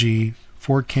technology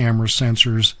for camera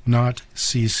sensors, not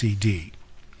CCD.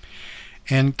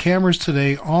 And cameras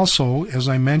today also, as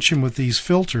I mentioned with these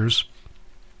filters,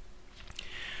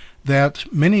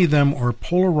 that many of them are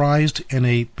polarized in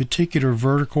a particular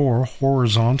vertical or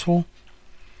horizontal.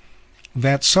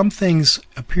 that some things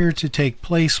appear to take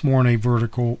place more in a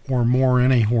vertical or more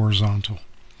in a horizontal.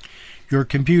 Your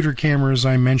computer cameras,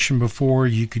 I mentioned before,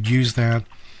 you could use that.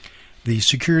 The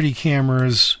security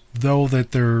cameras, though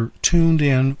that they're tuned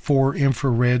in for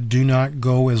infrared, do not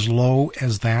go as low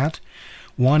as that.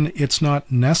 One, it's not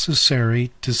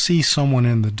necessary to see someone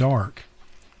in the dark.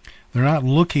 They're not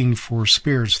looking for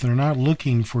spirits. They're not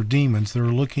looking for demons. They're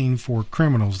looking for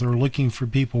criminals. They're looking for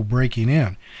people breaking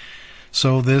in.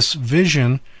 So this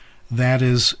vision that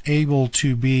is able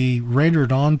to be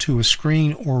rendered onto a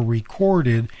screen or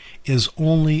recorded is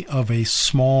only of a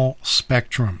small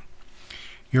spectrum.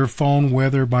 Your phone,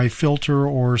 whether by filter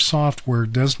or software,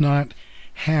 does not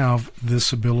have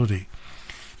this ability.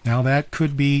 Now that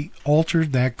could be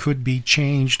altered, that could be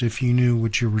changed if you knew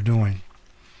what you were doing.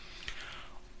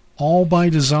 All by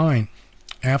design.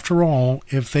 After all,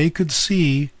 if they could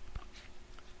see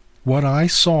what I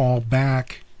saw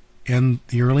back in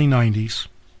the early 90s,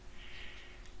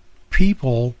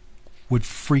 people would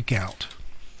freak out.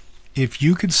 If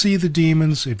you could see the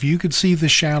demons, if you could see the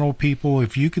shadow people,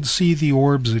 if you could see the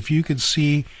orbs, if you could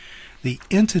see the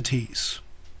entities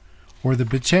or the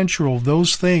potential of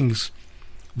those things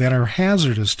that are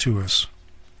hazardous to us,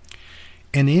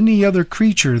 and any other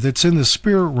creature that's in the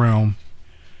spirit realm,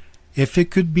 if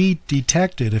it could be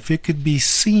detected, if it could be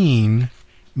seen,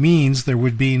 means there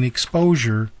would be an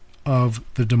exposure of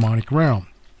the demonic realm.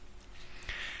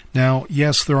 Now,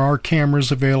 yes, there are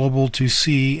cameras available to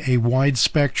see a wide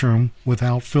spectrum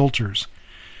without filters,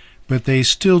 but they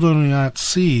still do not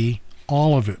see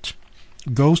all of it.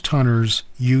 Ghost hunters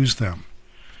use them.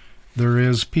 There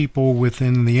is people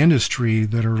within the industry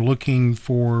that are looking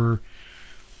for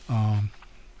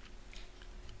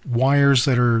wires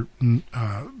that are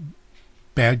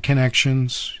bad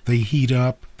connections. They heat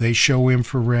up. They show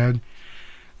infrared.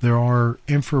 There are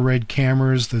infrared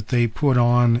cameras that they put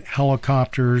on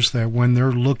helicopters that when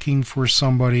they're looking for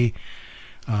somebody,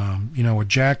 a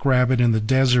jackrabbit in the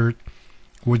desert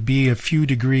would be a few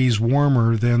degrees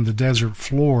warmer than the desert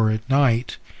floor at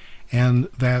night, and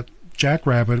that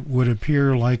jackrabbit would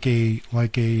appear like a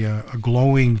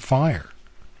glowing fire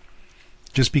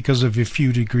just because of a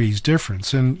few degrees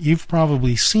difference. And you've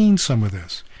probably seen some of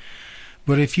this.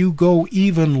 But if you go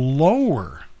even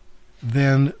lower,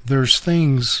 then there's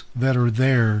things that are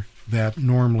there that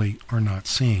normally are not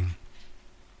seen.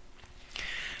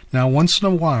 Now, once in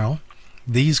a while,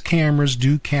 these cameras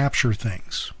do capture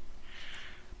things.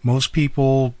 Most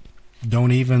people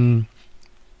don't even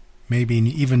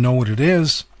know what it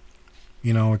is.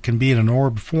 It can be in an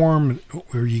orb form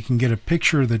where you can get a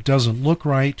picture that doesn't look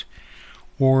right,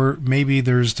 or maybe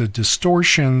there's the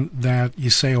distortion that you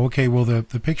say, okay, well, the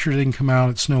picture didn't come out,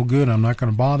 it's no good, I'm not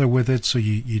going to bother with it, so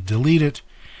you delete it.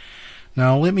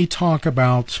 Now, let me talk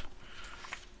about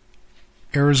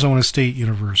Arizona State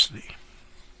University.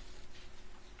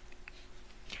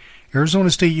 Arizona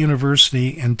State University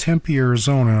in Tempe,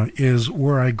 Arizona is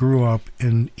where I grew up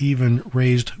and even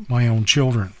raised my own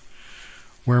children,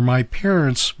 where my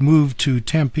parents moved to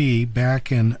Tempe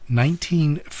back in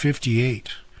 1958.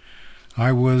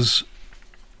 I was,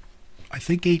 I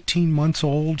think, 18 months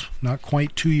old, not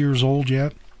quite 2 years old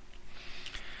yet.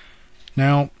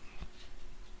 Now,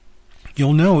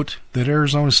 you'll note that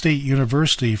Arizona State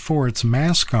University, for its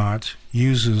mascot,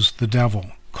 uses the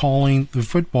devil, calling the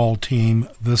football team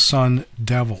the Sun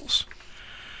Devils.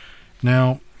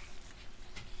 Now,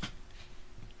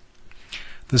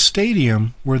 the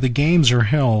stadium where the games are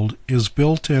held is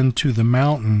built into the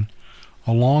mountain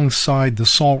alongside the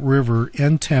Salt River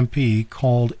in Tempe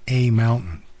called A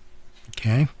Mountain.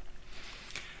 Okay?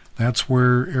 That's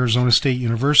where Arizona State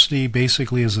University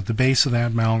basically is at the base of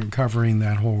that mountain, covering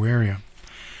that whole area.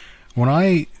 When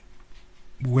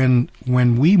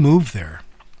we moved there,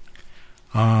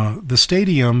 the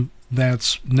stadium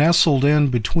that's nestled in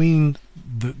between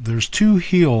there's two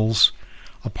hills,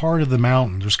 a part of the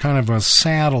mountain. There's kind of a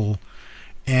saddle,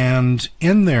 and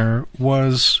in there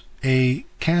was a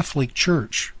Catholic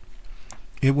church.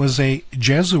 It was a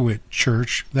Jesuit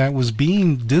church that was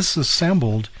being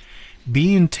disassembled,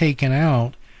 being taken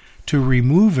out to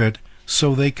remove it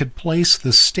so they could place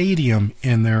the stadium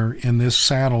in there, in this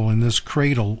saddle, in this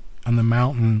cradle on the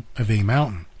mountain of A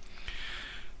Mountain.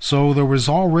 So there was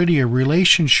already a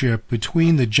relationship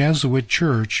between the Jesuit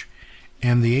church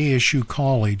and the ASU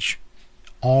college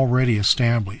already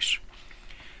established.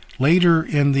 Later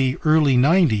in the early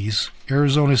 90s,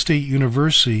 Arizona State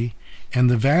University and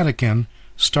the Vatican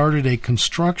started a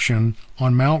construction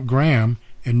on Mount Graham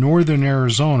in northern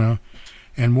Arizona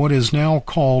and what is now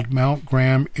called Mount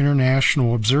Graham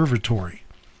International Observatory.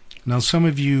 Now, some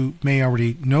of you may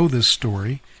already know this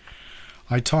story.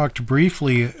 I talked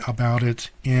briefly about it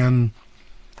in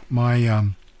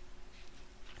my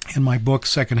book,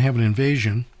 Second Heaven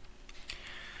Invasion.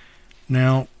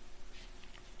 Now,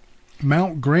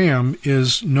 Mount Graham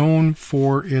is known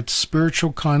for its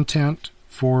spiritual content,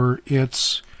 for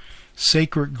its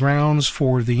sacred grounds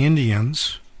for the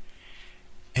Indians,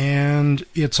 and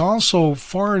it's also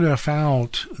far enough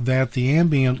out that the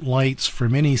ambient lights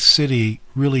from any city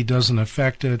really doesn't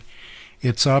affect it.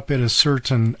 It's up at a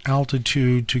certain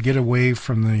altitude to get away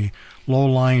from the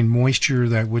low-lying moisture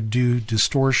that would do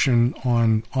distortion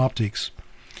on optics.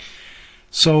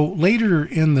 So later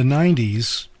in the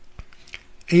 90s,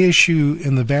 ASU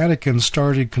and the Vatican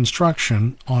started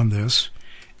construction on this,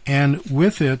 and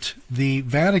with it, the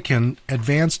Vatican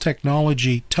Advanced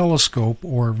Technology Telescope,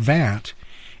 or VAT,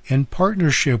 in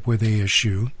partnership with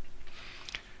ASU,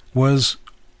 was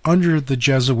under the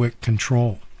Jesuit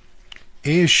control.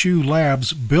 ASU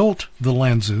Labs built the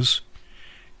lenses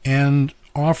and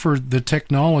offered the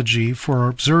technology for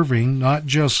observing not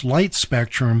just light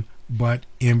spectrum, but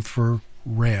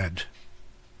infrared.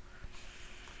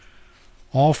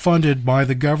 All funded by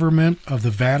the government of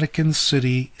the Vatican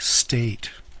City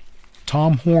State.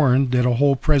 Tom Horn did a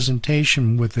whole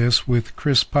presentation with this with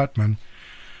Chris Putman,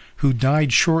 who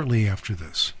died shortly after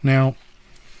this. Now,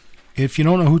 if you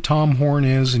don't know who Tom Horn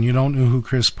is and you don't know who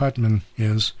Chris Putman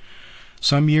is,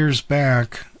 some years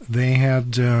back they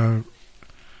had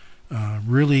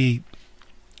really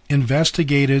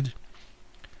investigated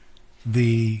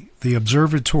the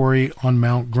observatory on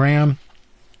Mount Graham.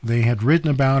 They had written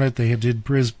about it. They had did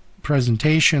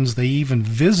presentations. They even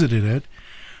visited it,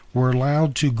 were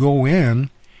allowed to go in,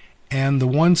 and the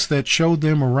ones that showed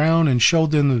them around and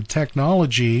showed them the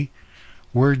technology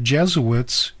were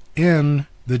Jesuits in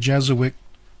the Jesuit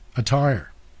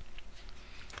attire.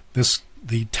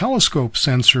 The telescope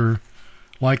sensor,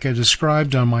 like I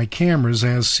described on my cameras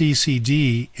as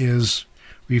CCD, is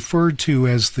referred to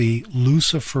as the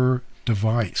Lucifer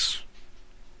device.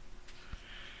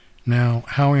 Now,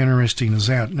 how interesting is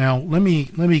that? Now, let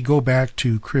me go back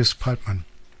to Chris Putman.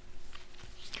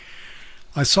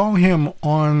 I saw him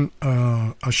on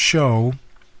a show.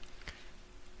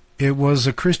 It was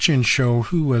a Christian show.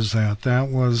 Who was that? That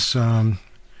was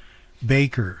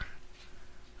Baker,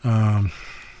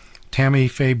 Tammy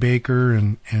Faye Baker,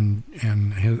 and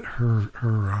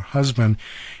her husband.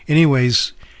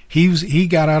 Anyways, he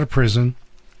got out of prison.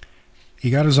 He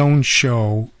got his own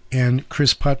show, and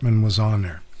Chris Putman was on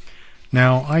there.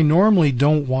 Now, I normally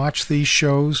don't watch these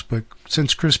shows, but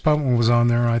since Chris Putman was on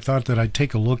there, I thought that I'd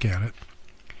take a look at it.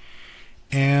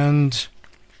 And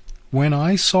when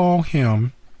I saw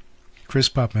him, Chris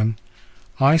Putman,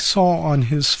 I saw on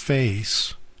his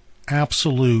face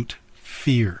absolute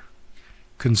fear,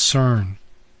 concern,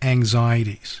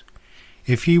 anxieties.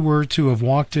 If he were to have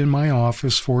walked in my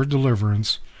office for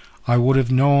deliverance, I would have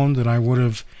known that I would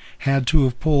have had to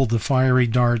have pulled the fiery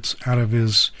darts out of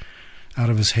his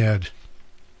head,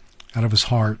 out of his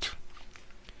heart.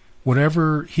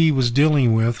 Whatever he was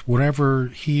dealing with, whatever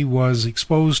he was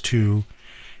exposed to,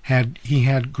 he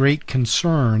had great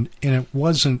concern, and it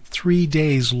wasn't 3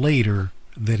 days later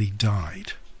that he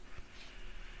died.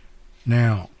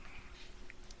 Now,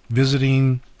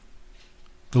 visiting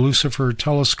the Lucifer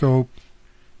telescope,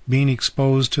 being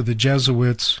exposed to the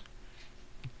Jesuits,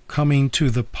 coming to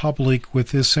the public with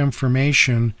this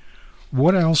information,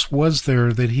 what else was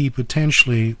there that he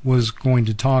potentially was going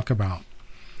to talk about?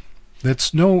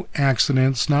 That's no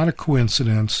accident, it's not a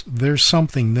coincidence. There's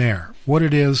something there. What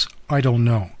it is, I don't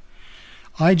know.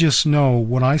 I just know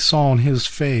what I saw on his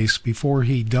face before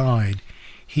he died,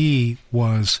 he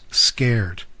was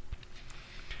scared.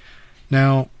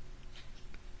 Now,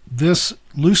 this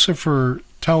Lucifer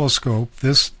telescope,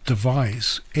 this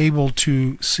device, able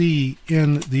to see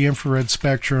in the infrared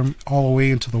spectrum all the way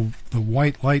into the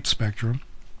white light spectrum.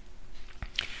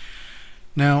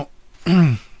 Now,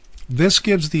 this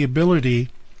gives the ability,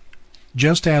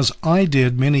 just as I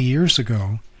did many years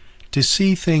ago, to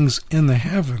see things in the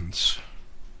heavens.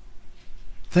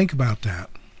 Think about that.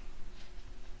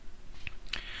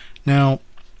 Now,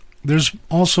 there's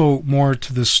also more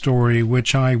to this story,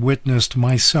 which I witnessed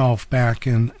myself back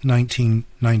in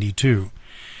 1992.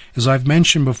 As I've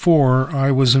mentioned before,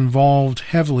 I was involved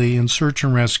heavily in search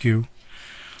and rescue.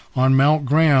 On Mount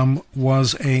Graham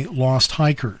was a lost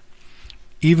hiker.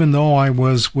 Even though I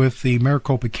was with the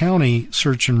Maricopa County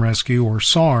Search and Rescue, or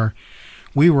SAR,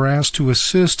 we were asked to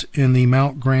assist in the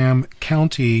Mount Graham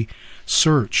County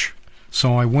search.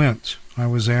 So I went. I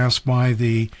was asked by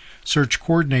the search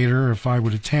coordinator if I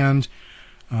would attend.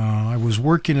 I was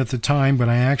working at the time, but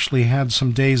I actually had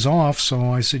some days off,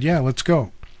 so I said, yeah, let's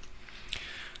go.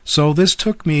 So this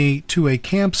took me to a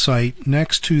campsite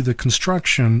next to the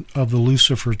construction of the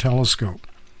Lucifer telescope.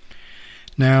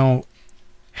 Now,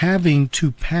 having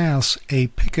to pass a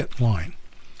picket line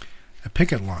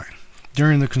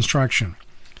during the construction.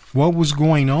 What was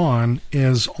going on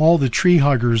is all the tree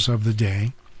huggers of the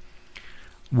day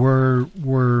were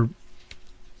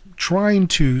trying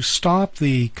to stop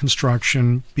the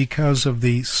construction because of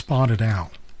the spotted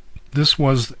owl. This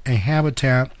was a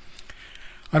habitat.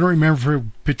 I don't remember if it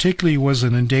particularly was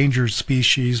an endangered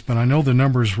species, but I know the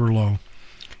numbers were low.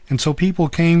 And so people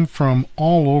came from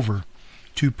all over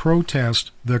to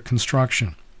protest the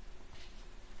construction.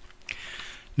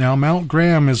 Now, Mount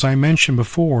Graham, as I mentioned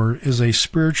before, is a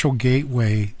spiritual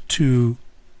gateway to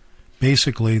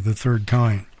basically the third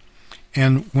kind.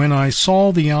 And when I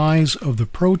saw the eyes of the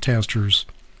protesters,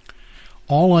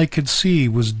 all I could see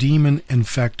was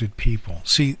demon-infected people.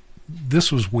 See,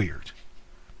 this was weird,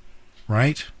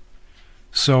 right?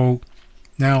 So,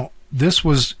 now, this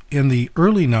was in the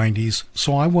early 90s,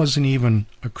 so I wasn't even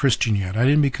a Christian yet. I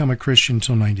didn't become a Christian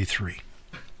until 93.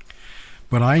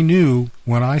 But I knew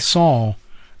when I saw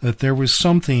that there was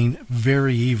something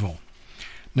very evil.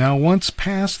 Now, once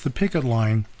past the picket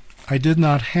line, I did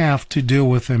not have to deal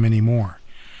with them anymore.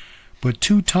 But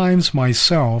 2 times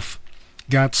myself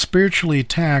got spiritually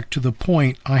attacked to the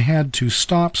point I had to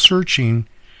stop searching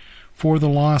for the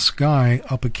lost guy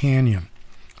up a canyon.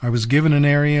 I was given an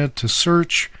area to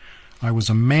search. I was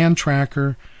a man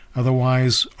tracker.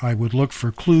 Otherwise, I would look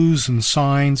for clues and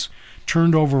signs,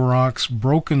 turned over rocks,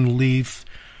 broken leaf,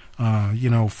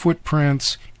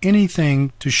 footprints,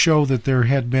 anything to show that there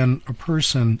had been a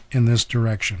person in this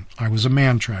direction. I was a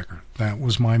man tracker. That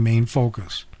was my main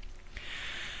focus.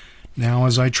 Now,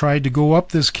 as I tried to go up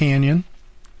this canyon,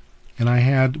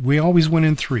 and we always went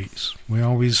in threes. There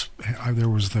was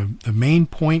the main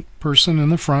point person in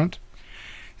the front,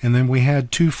 and then we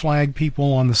had 2 flag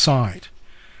people on the side.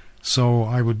 So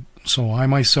I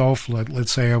myself,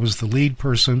 let's say I was the lead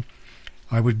person,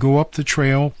 I would go up the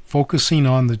trail, focusing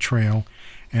on the trail,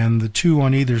 and the 2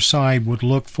 on either side would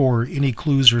look for any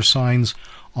clues or signs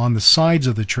on the sides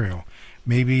of the trail.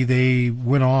 Maybe they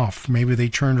went off, maybe they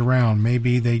turned around,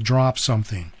 maybe they dropped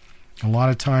something. A lot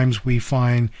of times we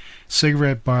find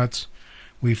cigarette butts,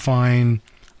 we find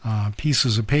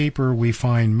pieces of paper, we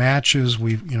find matches,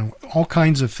 all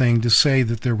kinds of things to say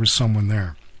that there was someone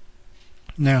there.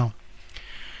 Now,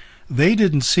 they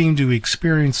didn't seem to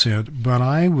experience it, but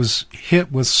I was hit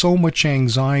with so much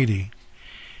anxiety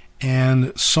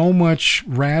and so much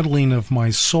rattling of my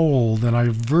soul that I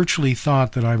virtually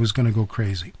thought that I was going to go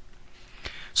crazy.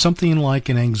 Something like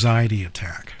an anxiety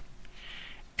attack.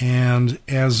 And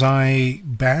as I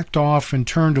backed off and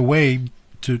turned away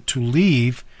to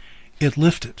leave, it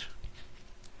lifted.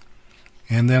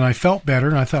 And then I felt better,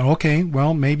 and I thought, okay,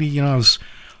 well, maybe, it was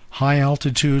high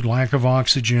altitude, lack of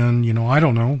oxygen, I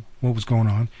don't know what was going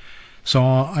on. So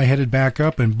I headed back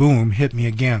up, and boom, hit me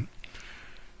again.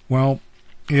 Well,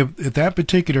 at that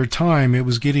particular time, it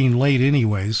was getting late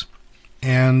anyways,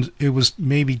 and it was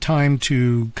maybe time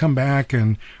to come back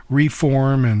and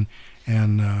reform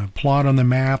and plot on the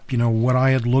map, what I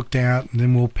had looked at, and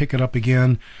then we'll pick it up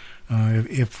again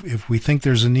if we think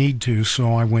there's a need to.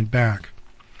 So I went back,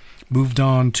 moved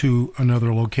on to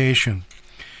another location.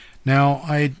 Now,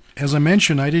 as I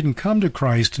mentioned, I didn't come to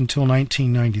Christ until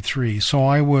 1993, so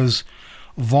I was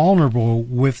vulnerable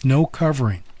with no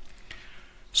covering.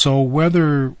 So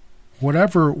whatever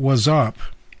was up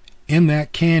in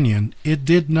that canyon, it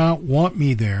did not want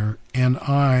me there, and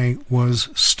I was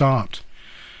stopped.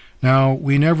 Now,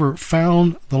 we never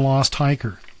found the lost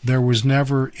hiker. There was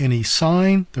never any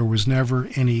sign. There was never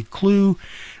any clue.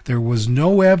 There was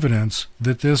no evidence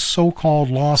that this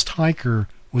so-called lost hiker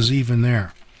was even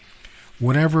there.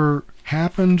 Whatever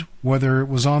happened, whether it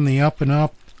was on the up and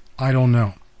up, I don't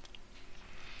know.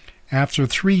 After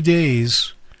 3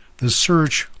 days, the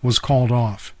search was called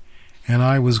off, and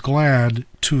I was glad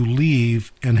to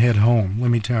leave and head home,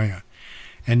 let me tell you.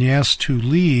 And yes, to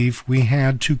leave, we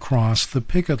had to cross the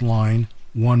picket line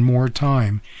one more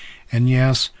time. And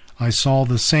yes, I saw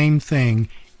the same thing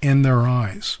in their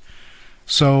eyes.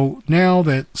 So now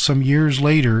that some years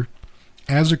later,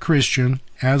 as a Christian,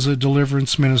 as a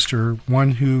deliverance minister,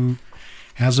 one who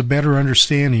has a better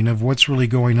understanding of what's really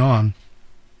going on,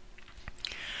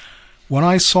 what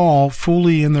I saw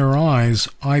fully in their eyes,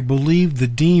 I believe the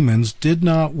demons did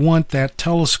not want that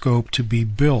telescope to be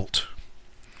built.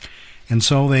 And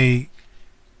so they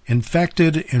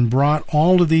infected and brought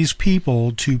all of these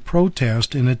people to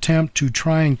protest in an attempt to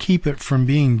try and keep it from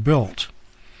being built.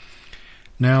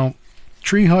 Now,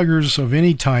 tree huggers of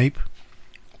any type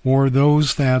or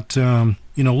those that,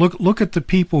 look at the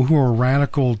people who are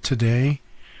radical today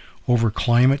over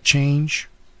climate change,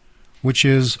 which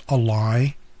is a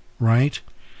lie, right?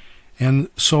 And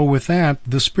so with that,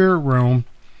 the spirit realm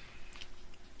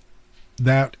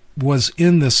that was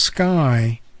in the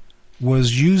sky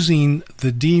was using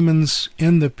the demons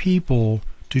in the people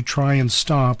to try and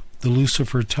stop the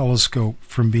Lucifer telescope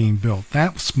from being built.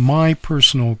 That's my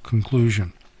personal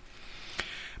conclusion.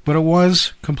 But it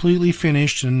was completely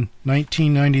finished in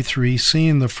 1993,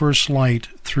 seeing the first light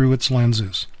through its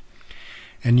lenses.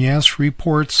 And yes,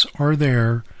 reports are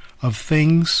there of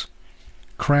things,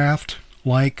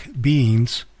 craft-like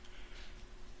beings,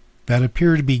 that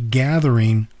appear to be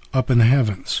gathering up in the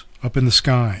heavens, up in the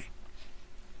sky,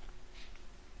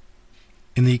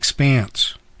 in the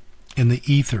expanse, in the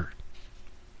ether,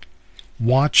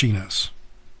 watching us.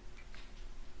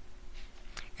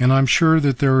 And I'm sure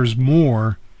that there is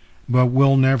more, but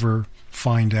we'll never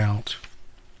find out.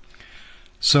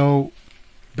 So,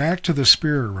 back to the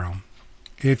spirit realm.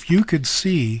 If you could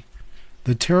see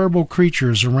the terrible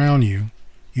creatures around you,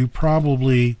 you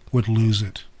probably would lose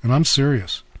it. And I'm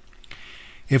serious.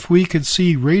 If we could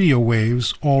see radio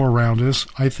waves all around us,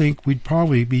 I think we'd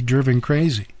probably be driven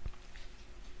crazy.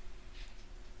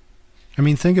 I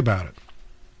mean, think about it.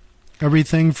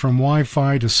 Everything from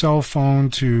Wi-Fi to cell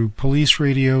phone to police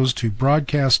radios to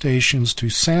broadcast stations to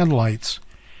satellites,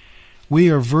 we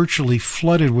are virtually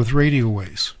flooded with radio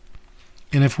waves.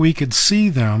 And if we could see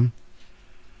them,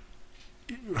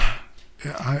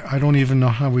 I don't even know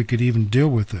how we could even deal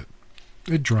with it.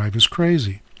 It'd drive us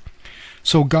crazy.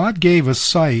 So God gave us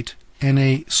sight and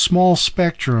a small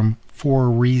spectrum for a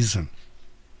reason.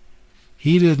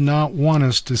 He did not want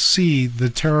us to see the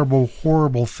terrible,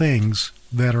 horrible things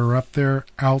that are up there,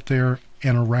 out there,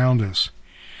 and around us.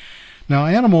 Now,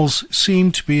 animals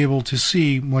seem to be able to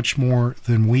see much more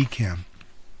than we can.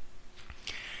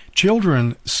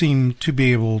 Children seem to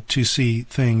be able to see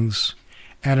things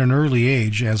at an early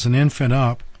age, as an infant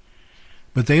up,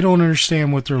 but they don't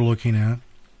understand what they're looking at.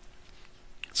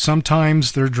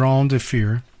 Sometimes they're drawn to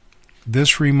fear.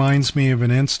 This reminds me of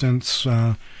an instance,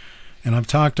 and I've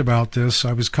talked about this.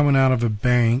 I was coming out of a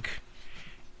bank,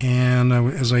 and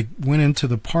as I went into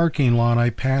the parking lot,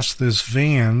 I passed this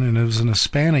van, and it was an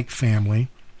Hispanic family,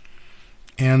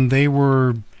 and they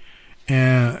were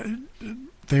in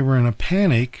a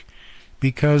panic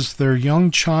because their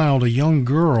young child, a young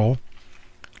girl,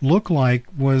 looked like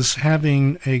was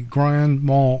having a grand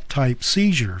mal type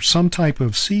seizure, some type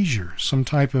of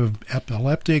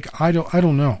epileptic, I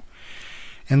don't know.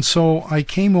 And so I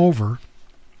came over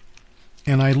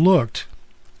and I looked,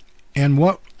 and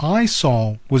what I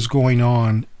saw was going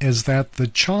on is that the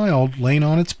child laying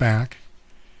on its back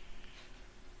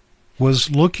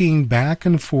was looking back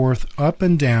and forth, up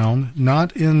and down,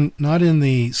 not in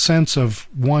the sense of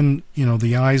one,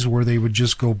 the eyes where they would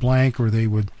just go blank or they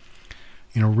would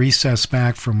recess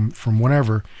back from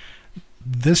whatever.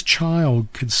 This child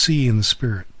could see in the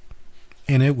spirit,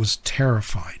 and it was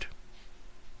terrified.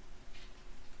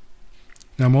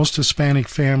 Now, most Hispanic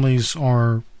families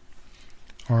are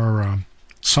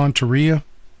Santeria.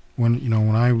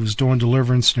 When I was doing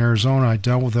deliverance in Arizona, I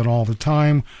dealt with it all the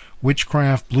time.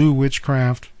 Witchcraft, blue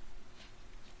witchcraft,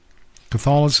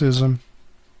 Catholicism.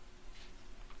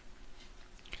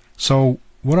 So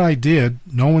what I did,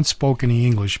 no one spoke any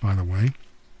English, by the way,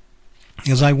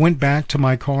 is I went back to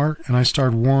my car and I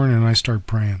started warring and I started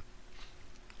praying.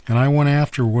 And I went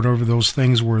after whatever those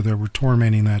things were that were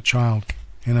tormenting that child.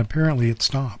 And apparently it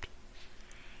stopped.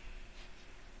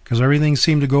 Because everything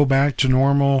seemed to go back to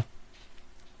normal.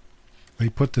 They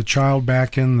put the child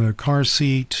back in the car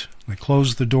seat, they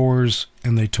closed the doors,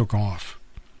 and they took off.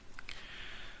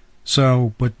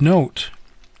 So, but note,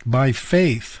 by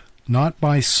faith, not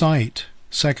by sight,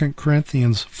 2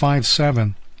 Corinthians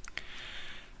 5:7,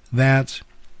 that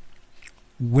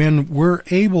when we're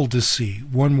able to see,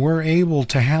 when we're able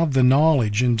to have the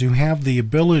knowledge and to have the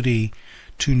ability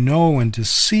to know and to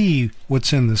see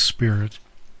what's in the Spirit,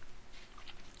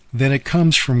 then it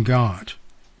comes from God.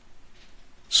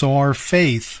 So our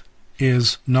faith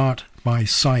is not by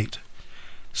sight.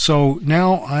 So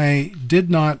now I did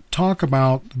not talk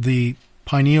about the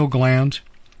pineal gland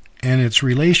and its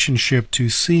relationship to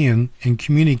seeing and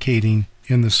communicating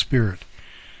in the Spirit.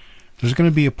 There's going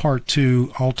to be a part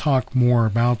 2. I'll talk more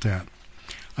about that.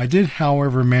 I did,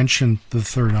 however, mention the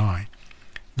third eye.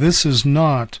 This is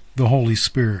not the Holy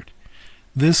Spirit.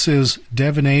 This is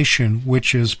divination,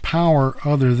 which is power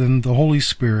other than the Holy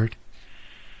Spirit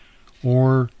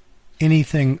or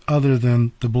anything other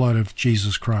than the blood of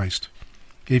Jesus Christ.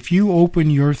 If you open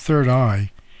your third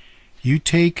eye, you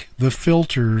take the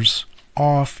filters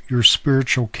off your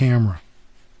spiritual camera.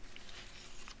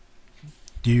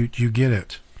 Do you get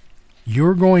it?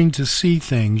 You're going to see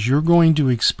things, you're going to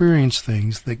experience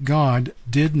things that God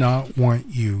did not want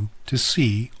you to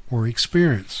see or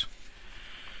experience.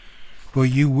 But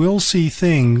you will see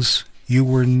things you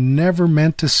were never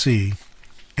meant to see,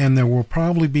 and there will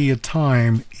probably be a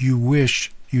time you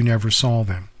wish you never saw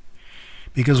them.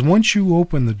 Because once you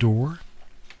open the door,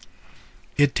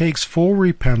 it takes full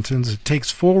repentance, it takes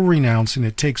full renouncing,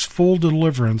 it takes full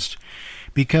deliverance,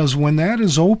 because when that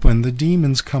is open, the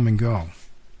demons come and go.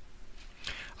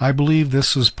 I believe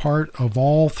this is part of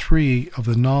all three of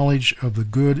the knowledge of the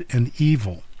good and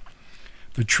evil,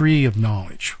 the tree of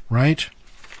knowledge, right?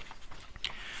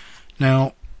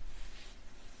 Now,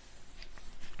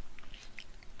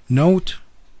 note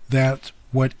that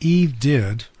what Eve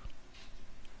did,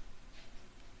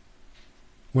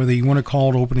 whether you want to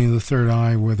call it opening the third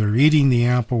eye, whether eating the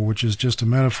apple, which is just a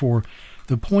metaphor,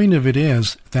 the point of it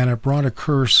is that it brought a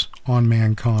curse on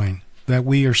mankind that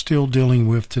we are still dealing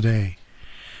with today,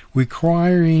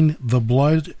 requiring the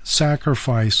blood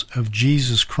sacrifice of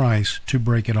Jesus Christ to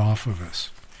break it off of us.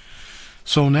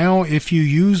 So now if you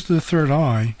use the third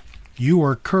eye, you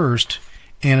are cursed,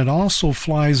 and it also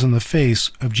flies in the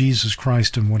face of Jesus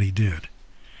Christ and what he did.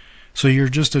 So you're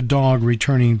just a dog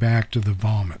returning back to the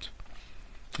vomit.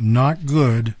 Not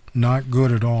good, not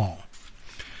good at all.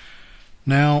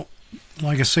 Now,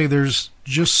 like I say, there's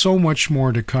just so much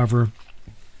more to cover.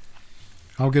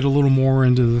 I'll get a little more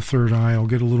into the third eye. I'll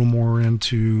get a little more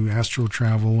into astral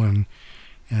travel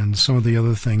and some of the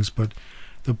other things. But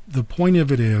the point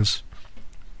of it is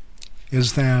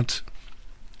that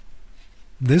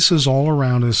this is all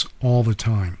around us all the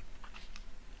time.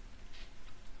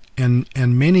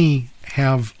 And many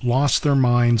have lost their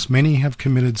minds. Many have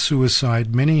committed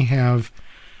suicide. Many have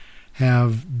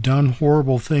done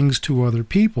horrible things to other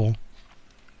people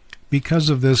because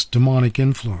of this demonic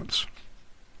influence.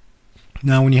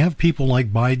 Now, when you have people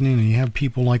like Biden and you have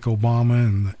people like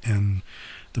Obama and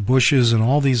the Bushes and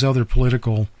all these other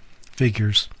political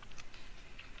figures,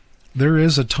 there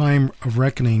is a time of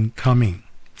reckoning coming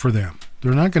for them.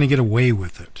 They're not going to get away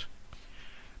with it.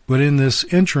 But in this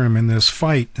interim, in this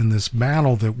fight, in this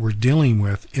battle that we're dealing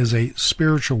with is a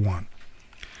spiritual one.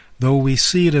 Though we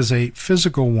see it as a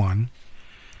physical one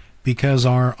because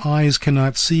our eyes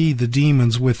cannot see the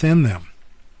demons within them.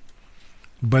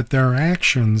 But their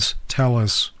actions tell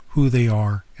us who they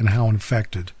are and how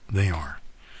infected they are.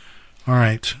 All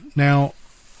right. Now,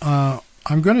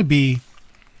 I'm going to be,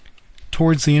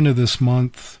 towards the end of this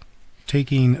month,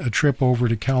 taking a trip over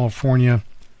to California.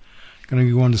 Going to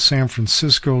be going to San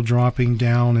Francisco, dropping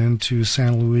down into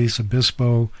San Luis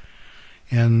Obispo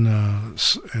and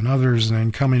others, and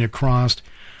then coming across.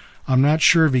 I'm not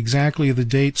sure of exactly the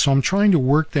date, so I'm trying to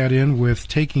work that in with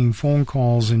taking phone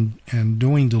calls and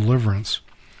doing deliverance.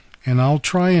 And I'll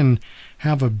try and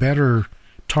have a better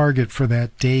target for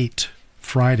that date,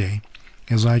 Friday,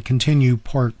 as I continue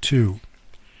part 2.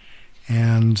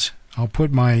 And I'll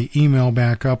put my email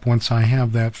back up once I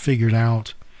have that figured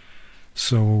out,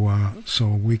 so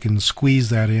we can squeeze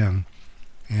that in.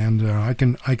 And I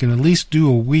can at least do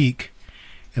a week.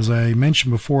 As I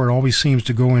mentioned before, it always seems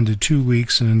to go into 2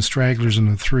 weeks and then stragglers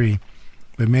into 3.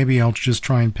 But maybe I'll just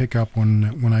try and pick up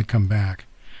when I come back.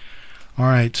 All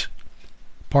right.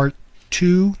 Part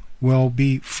 2 will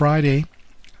be Friday.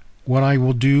 What I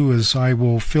will do is I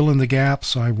will fill in the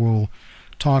gaps. I will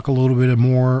talk a little bit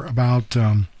more about,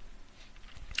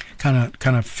 kind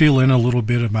of fill in a little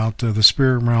bit about the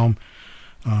spirit realm,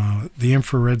 the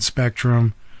infrared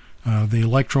spectrum, the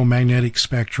electromagnetic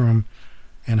spectrum,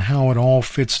 and how it all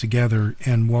fits together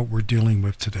and what we're dealing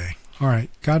with today. All right.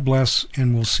 God bless,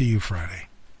 and we'll see you Friday.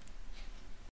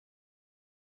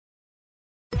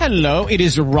 Hello, it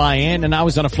is Ryan, and I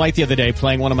was on a flight the other day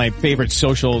playing one of my favorite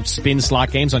social spin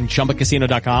slot games on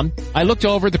ChumbaCasino.com. I looked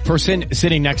over at the person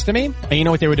sitting next to me, and you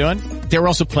know what they were doing? They were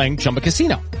also playing Chumba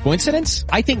Casino. Coincidence?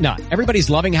 I think not. Everybody's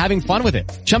loving having fun with it.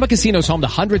 Chumba Casino is home to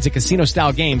hundreds of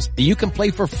casino-style games that you can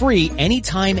play for free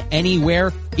anytime,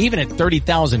 anywhere, even at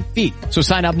 30,000 feet. So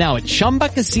sign up now at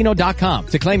ChumbaCasino.com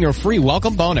to claim your free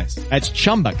welcome bonus. That's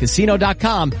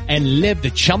ChumbaCasino.com and live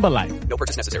the Chumba life. No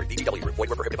purchase necessary. VGW. Void where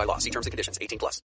prohibited by law. See terms and conditions. 18+.